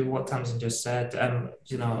similar to what Tamsin just said.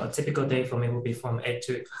 A typical day for me will be from 8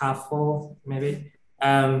 to 3:30, maybe.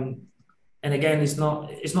 And again, it's not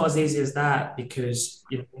as easy as that, because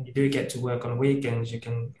when you do get to work on weekends, you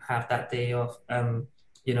can have that day off,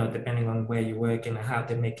 depending on where you're working and how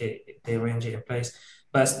they arrange it in place.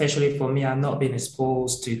 But especially for me, I've not been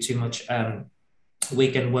exposed to too much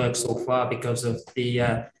weekend work so far because of the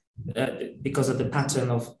pattern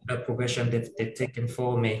of progression they've taken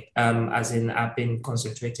for me. As in, I've been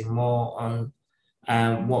concentrating more on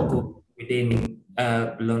what goes within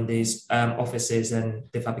Lundy's offices and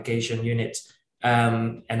the fabrication units,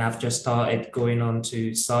 and I've just started going on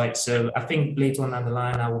to site. So I think later on down the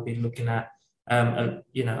line, I will be looking at a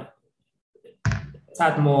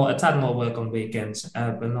tad more work on weekends,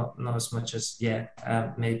 but not as much as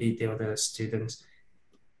maybe the other students.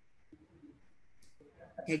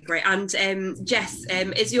 Okay, great. And Jess,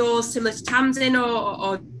 is yours similar to Tamsin,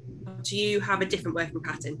 or do you have a different working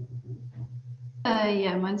pattern?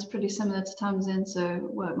 Yeah, mine's pretty similar to Tamsin. So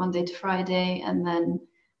work Monday to Friday, and then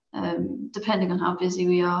depending on how busy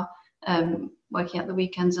we are, working at the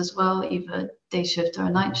weekends as well, either day shift or a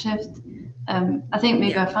night shift. I think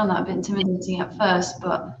maybe I found that a bit intimidating at first,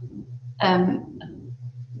 but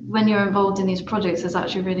when you're involved in these projects, it's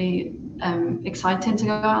actually really exciting to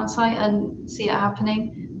go out on site and see it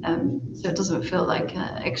happening. So it doesn't feel like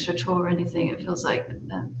an extra chore or anything. It feels like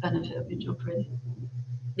a benefit of your job, really.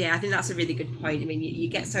 Yeah, I think that's a really good point. I mean, you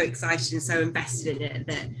get so excited and so invested in it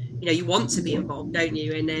that, you want to be involved, don't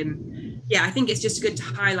you? And I think it's just good to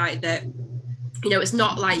highlight that, it's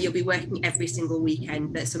not like you'll be working every single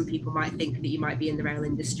weekend that some people might think that you might be in the rail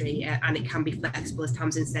industry, and it can be flexible, as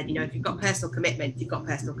Tamsin said. If you've got personal commitments, you've got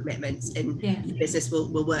personal commitments, and the business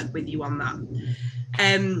will work with you on that.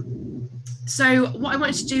 So what I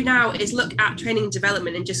wanted to do now is look at training and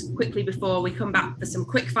development, and just quickly, before we come back for some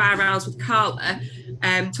quick fire rounds with Carla,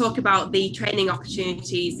 talk about the training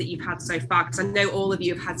opportunities that you've had so far, because I know all of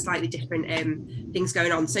you have had slightly different things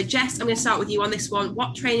going on. So Jess, I'm going to start with you on this one.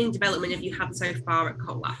 What training and development have you had so far at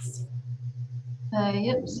Colas?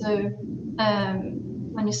 So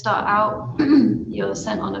when you start out, you're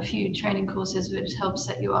sent on a few training courses which help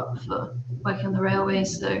set you up for working on the railway.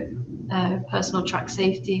 So personal track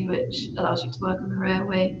safety, which allows you to work on the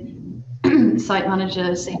railway, site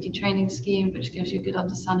manager safety training scheme, which gives you a good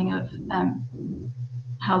understanding of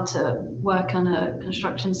how to work on a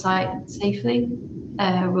construction site safely.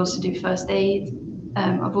 We also do first aid.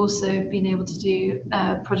 I've also been able to do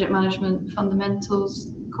a project management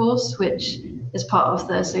fundamentals course, which is part of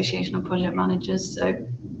the Association of Project Managers, so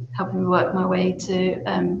helping me work my way to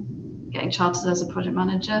getting chartered as a project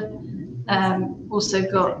manager. Also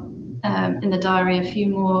got in the diary a few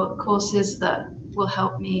more courses that will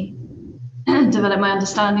help me develop my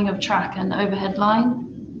understanding of track and overhead line.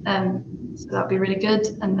 So that'll be really good.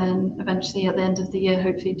 And then eventually at the end of the year,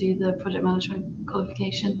 hopefully do the project management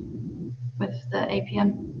qualification with the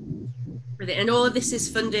APM. Brilliant. And all of this is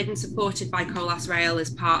funded and supported by Colas Rail as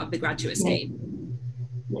part of the graduate scheme?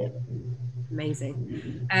 Yeah.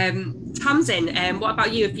 Amazing. Tamsin, what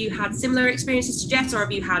about you? Have you had similar experiences to Jess, or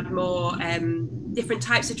have you had more different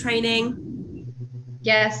types of training?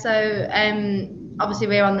 Yeah, so obviously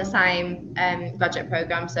we're on the same graduate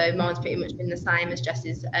programme, so mine's pretty much been the same as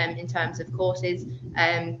Jess's in terms of courses,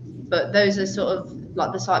 but those are sort of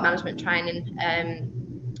like the site management training,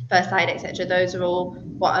 first aid, etc. Those are all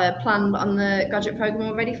what are planned on the graduate programme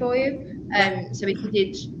already for you. So if you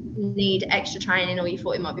did need extra training, or you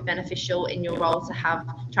thought it might be beneficial in your role to have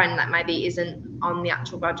training that maybe isn't on the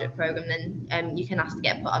actual graduate program, then you can ask to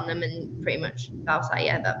get put on them, and pretty much they'll say,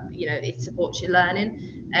 yeah, that, you know, it supports your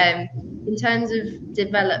learning. In terms of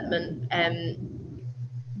development,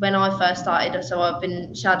 when I first started, so I've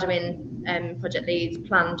been shadowing project leads,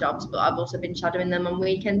 plan jobs, but I've also been shadowing them on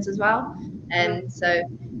weekends as well. So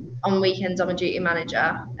on weekends I'm a duty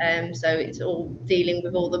manager, so it's all dealing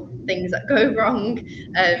with all the things that go wrong,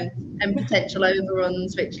 and potential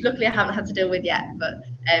overruns, which luckily I haven't had to deal with yet, but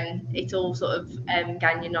it's all sort of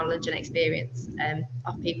gaining knowledge and experience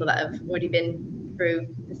of people that have already been through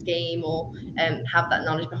the scheme, or have that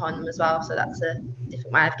knowledge behind them as well. So that's a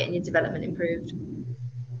different way of getting your development improved.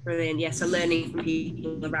 Brilliant. Yeah, so learning from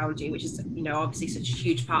people around you, which is, you know, obviously such a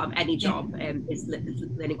huge part of any job, is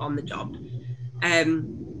learning on the job.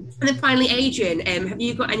 And then finally, Adrian, have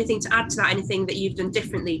you got anything to add to that? Anything that you've done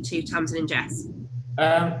differently to Tamsin and Jess?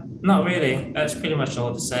 Not really. It's pretty much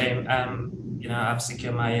all the same. You know, I've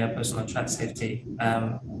secured my personal track safety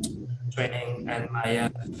training and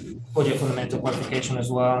my project fundamental qualification as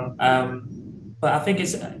well. But I think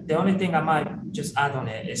it's the only thing I might just add on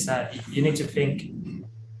it is that you need to think.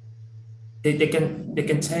 They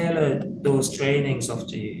can tailor those trainings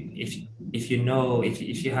after you if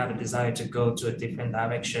you have a desire to go to a different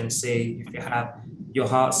direction. Say if you have your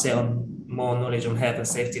heart set on more knowledge on health and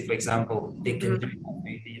safety, for example, they can do,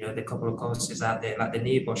 you know, the couple of courses out there, like the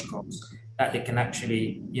NEBOSH course, that they can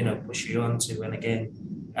actually, you know, push you onto, and again,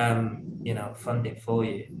 you know, fund it for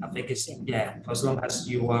you. I think it's, yeah, for as long as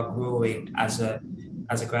you are growing as a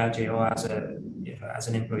graduate or as a, you know, as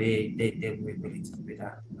an employee, they will be willing to do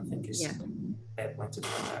that. I think it's their point of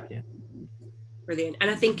that, yeah. Brilliant. And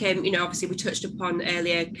I think, you know, obviously we touched upon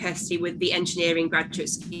earlier, Kirsty, with the engineering graduate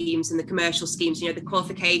schemes and the commercial schemes, you know, the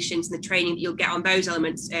qualifications and the training that you'll get on those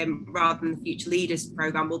elements, rather than the Future Leaders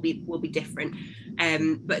programme will be different.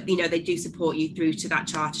 But, you know, they do support you through to that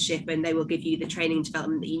chartership, and they will give you the training and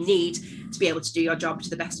development that you need to be able to do your job to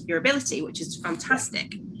the best of your ability, which is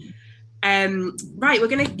fantastic. Right, we're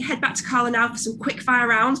going to head back to Carla now for some quick fire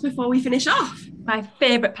rounds before we finish off. My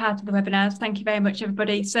favourite part of the webinars. Thank you very much,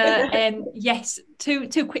 everybody. So yes, two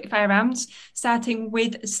quick fire rounds, starting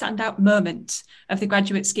with standout moment of the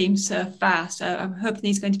graduate scheme so far. So I'm hoping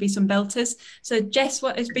these are going to be some belters. So Jess,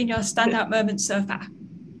 what has been your standout moment so far?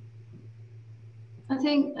 I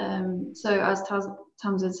think, so as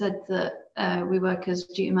Tamsin said, that we work as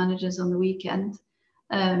duty managers on the weekend.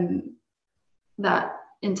 That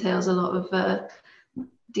entails a lot of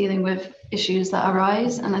dealing with issues that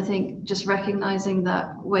arise, and I think just recognizing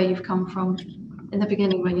that where you've come from in the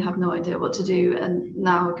beginning when you have no idea what to do, and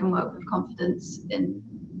now I can work with confidence in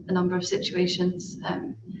a number of situations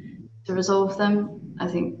to resolve them. I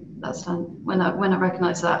think that's done. When I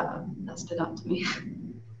recognize that stood out to me.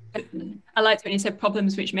 I liked when you said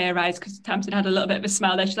problems which may arise, because Tamsin had a little bit of a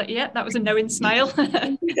smile there. She's like, yeah, that was a knowing smile.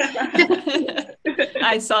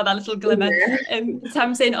 I saw that little glimmer.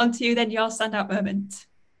 Tamsin, on to you then, your standout moment.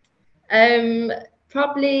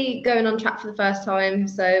 Probably going on track for the first time.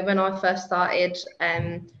 So when I first started,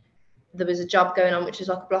 there was a job going on which was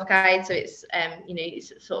like a blockade. So it's you know,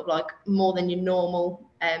 it's sort of like more than your normal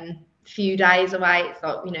few days away. It's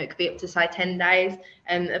like, you know, it could be up to say 10 days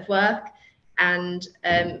of work. And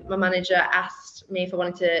my manager asked me if I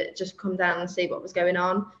wanted to just come down and see what was going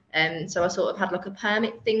on. So I sort of had like a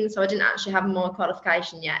permit thing. So I didn't actually have my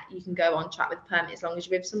qualification yet. You can go on track with a permit as long as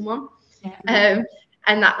you're with someone. Yeah.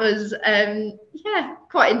 And that was, yeah,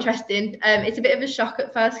 quite interesting. It's a bit of a shock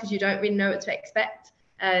at first because you don't really know what to expect.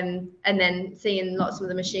 And then seeing lots of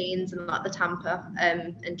the machines and like the tamper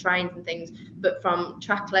and trains and things, but from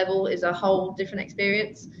track level is a whole different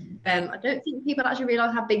experience. I don't think people actually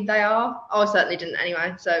realise how big they are. I certainly didn't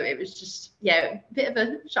anyway. So it was just, yeah, a bit of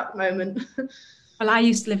a shock moment. Well, I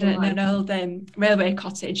used to live in an old railway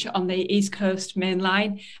cottage on the East Coast main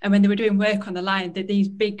line. And when they were doing work on the line, these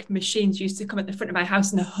big machines used to come at the front of my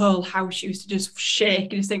house, and the whole house used to just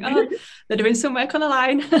shake. And just think, oh, they're doing some work on the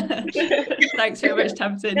line. Thanks very much,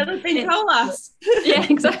 Tamsin. Yeah,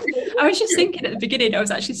 exactly. I was just thinking at the beginning, I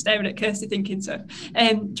was actually staring at Kirsty thinking, so. Do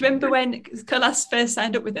you remember when Colas first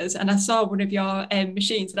signed up with us, and I saw one of your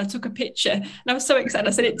machines, and I took a picture, and I was so excited.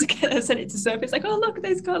 I sent it to Sophie. It's like, oh, look,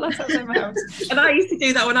 there's Colas outside my house. And I used to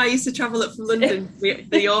do that when I used to travel up from London to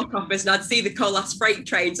the York office, and I'd see the Colas freight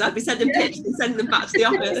trains. I'd be sending pictures and sending them back to the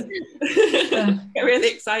office. Get really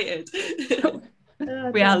excited.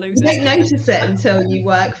 We are losers. You don't notice it until you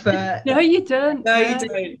work for. No, you don't. No, you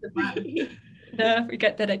don't. No, we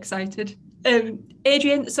get that excited.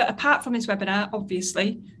 Adrian, so apart from this webinar,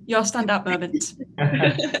 obviously, your standout moment.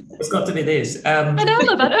 It's got to be this. I know,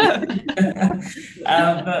 love, I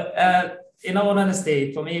know. But in all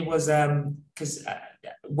honesty, for me, it was because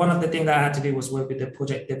one of the things that I had to do was work with the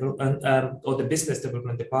project development or the business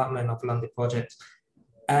development department of London Project.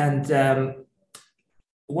 And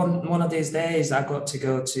one of these days, I got to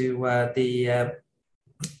go to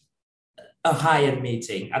a high-end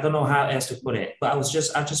meeting. I don't know how else to put it, but I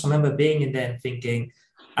just remember being in there and thinking,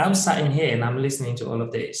 I'm sat in here and I'm listening to all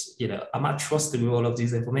of this, am I trusted with all of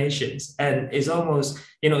these informations? And it's almost,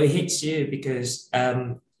 it hits you because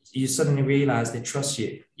you suddenly realize they trust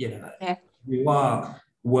you, Yeah. You are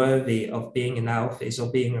worthy of being in that office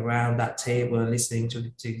or being around that table and listening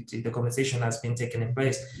to the conversation that's been taking in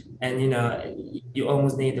place. And, you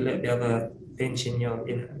almost need a little bit of a pinch in your,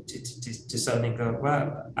 to suddenly go,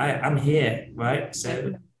 well, I'm here, right?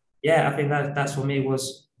 So, yeah, I think that for me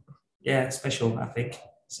was, special, I think.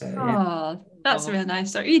 So, yeah. Oh, that's a real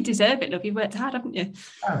nice story. You deserve it, love. You've worked hard, haven't you?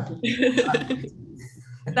 Oh.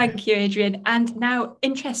 Thank you, Adrian. And now,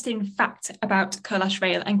 interesting fact about Colas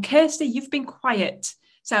Rail. And Kirsty, you've been quiet.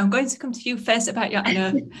 So I'm going to come to you first about your, I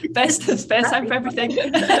know, first time for everything.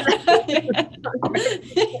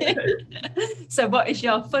 So what is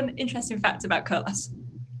your fun, interesting fact about Colas?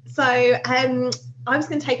 So I was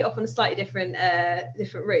going to take it off on a slightly different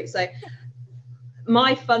route. So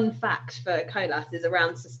my fun fact for Colas is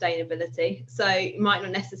around sustainability. So you might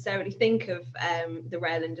not necessarily think of the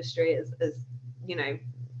rail industry as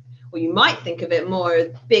or you might think of it more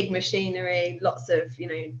as big machinery, lots of,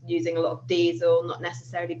 using a lot of diesel, not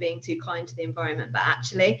necessarily being too kind to the environment, but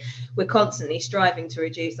actually we're constantly striving to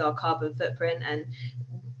reduce our carbon footprint and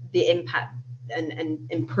the impact and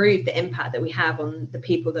improve the impact that we have on the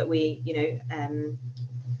people that we,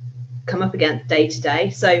 come up against day to day.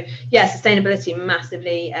 So yeah, sustainability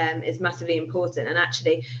is massively important, and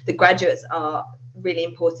actually the graduates are really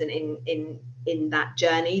important in that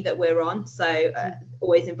journey that we're on. So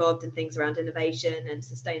always involved in things around innovation and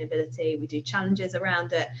sustainability. We do challenges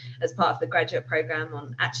around it as part of the graduate program.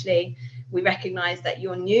 On actually, we recognise that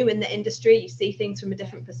you're new in the industry, you see things from a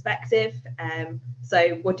different perspective.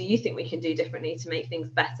 So what do you think we can do differently to make things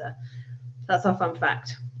better? That's our fun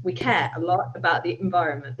fact. We care a lot about the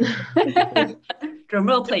environment. Drum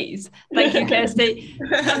roll, please. Thank you, Kirsty.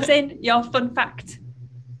 Tamsin, your fun fact.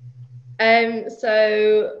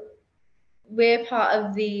 So we're part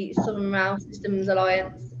of the Southern Rail Systems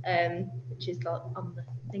Alliance, which is like on the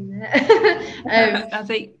thing there. I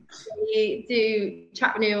think we do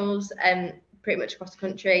track renewals pretty much across the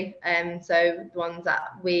country. So the ones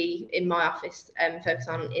that we in my office focus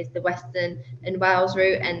on is the Western and Wales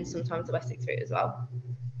route, and sometimes the Wessex route as well.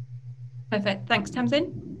 Perfect. Thanks,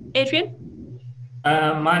 Tamsin. Adrian?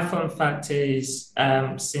 My fun fact is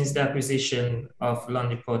since the acquisition of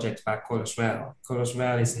London Project by Colas Rail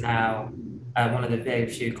is now one of the very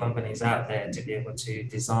few companies out there to be able to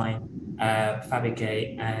design,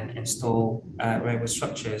 fabricate and install railway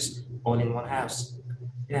structures all in one house.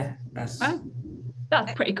 Yeah, that's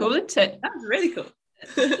pretty cool, isn't it? That's really cool.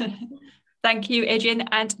 Thank you, Adrian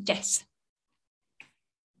and Jess.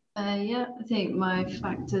 I think my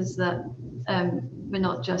fact is that we're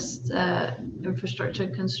not just infrastructure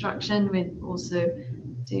construction, we also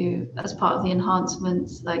do, as part of the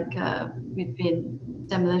enhancements, like we've been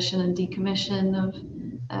demolition and decommission of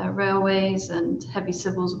railways and heavy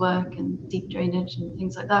civils work and deep drainage and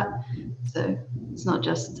things like that. So it's not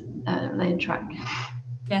just laying track.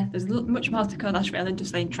 Yeah, there's much more to Colas Rail than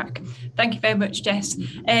just laying track. Thank you very much, Jess.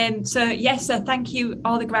 So thank you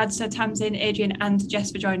all the grads, so Tamsin, Adrian and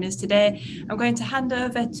Jess for joining us today. I'm going to hand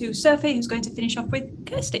over to Sophie, who's going to finish off with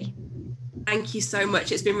Kirsty. Thank you so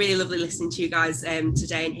much. It's been really lovely listening to you guys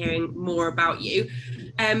today and hearing more about you.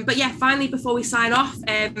 But yeah, finally, before we sign off,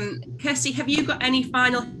 Kirsty, have you got any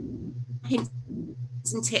final hints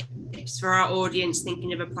and tips for our audience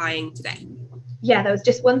thinking of applying today? Yeah, there was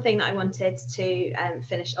just one thing that I wanted to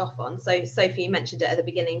finish off on. So Sophie, you mentioned it at the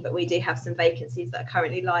beginning, but we do have some vacancies that are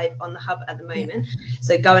currently live on the hub at the moment.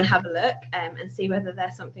 So go and have a look and see whether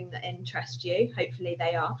they're something that interests you. Hopefully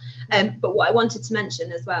they are. But what I wanted to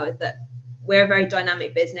mention as well is that we're a very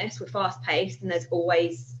dynamic business. We're fast paced and there's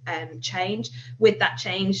always change. With that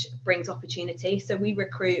change brings opportunity. So we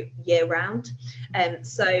recruit year round.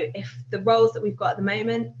 So if the roles that we've got at the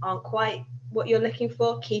moment aren't quite what you're looking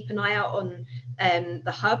for, keep an eye out on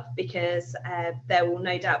the hub, because there will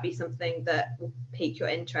no doubt be something that will pique your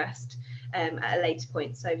interest at a later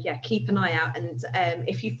point. So yeah, keep an eye out, and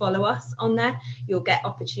if you follow us on there, you'll get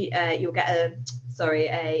an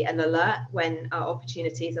alert when our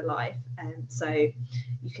opportunities are live, so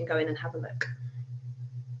you can go in and have a look.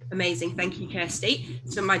 Amazing. Thank you, Kirsty.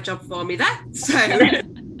 It's done my job for me there.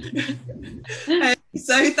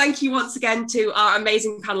 So thank you once again to our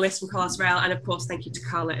amazing panelists from Colas Rail, and of course thank you to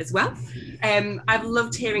Carla as well. I've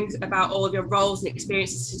loved hearing about all of your roles and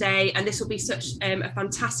experiences today, and this will be such a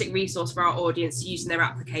fantastic resource for our audience using their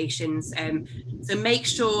applications. So make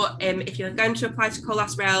sure if you're going to apply to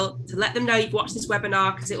Colas Rail to let them know you've watched this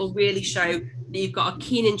webinar, because it will really show that you've got a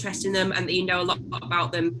keen interest in them and that you know a lot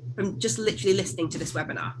about them from just literally listening to this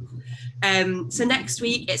webinar. So next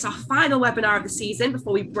week, it's our final webinar of the season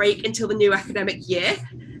before we break until the new academic year.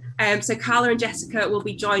 So Carla and Jessica will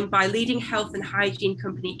be joined by leading health and hygiene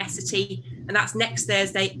company Essity, and that's next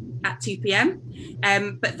Thursday at 2 p.m.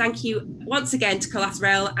 But thank you once again to Colas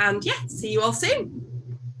Rail, and yeah, see you all soon.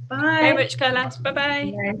 Bye. Very much, Colas.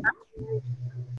 Bye-bye. Bye.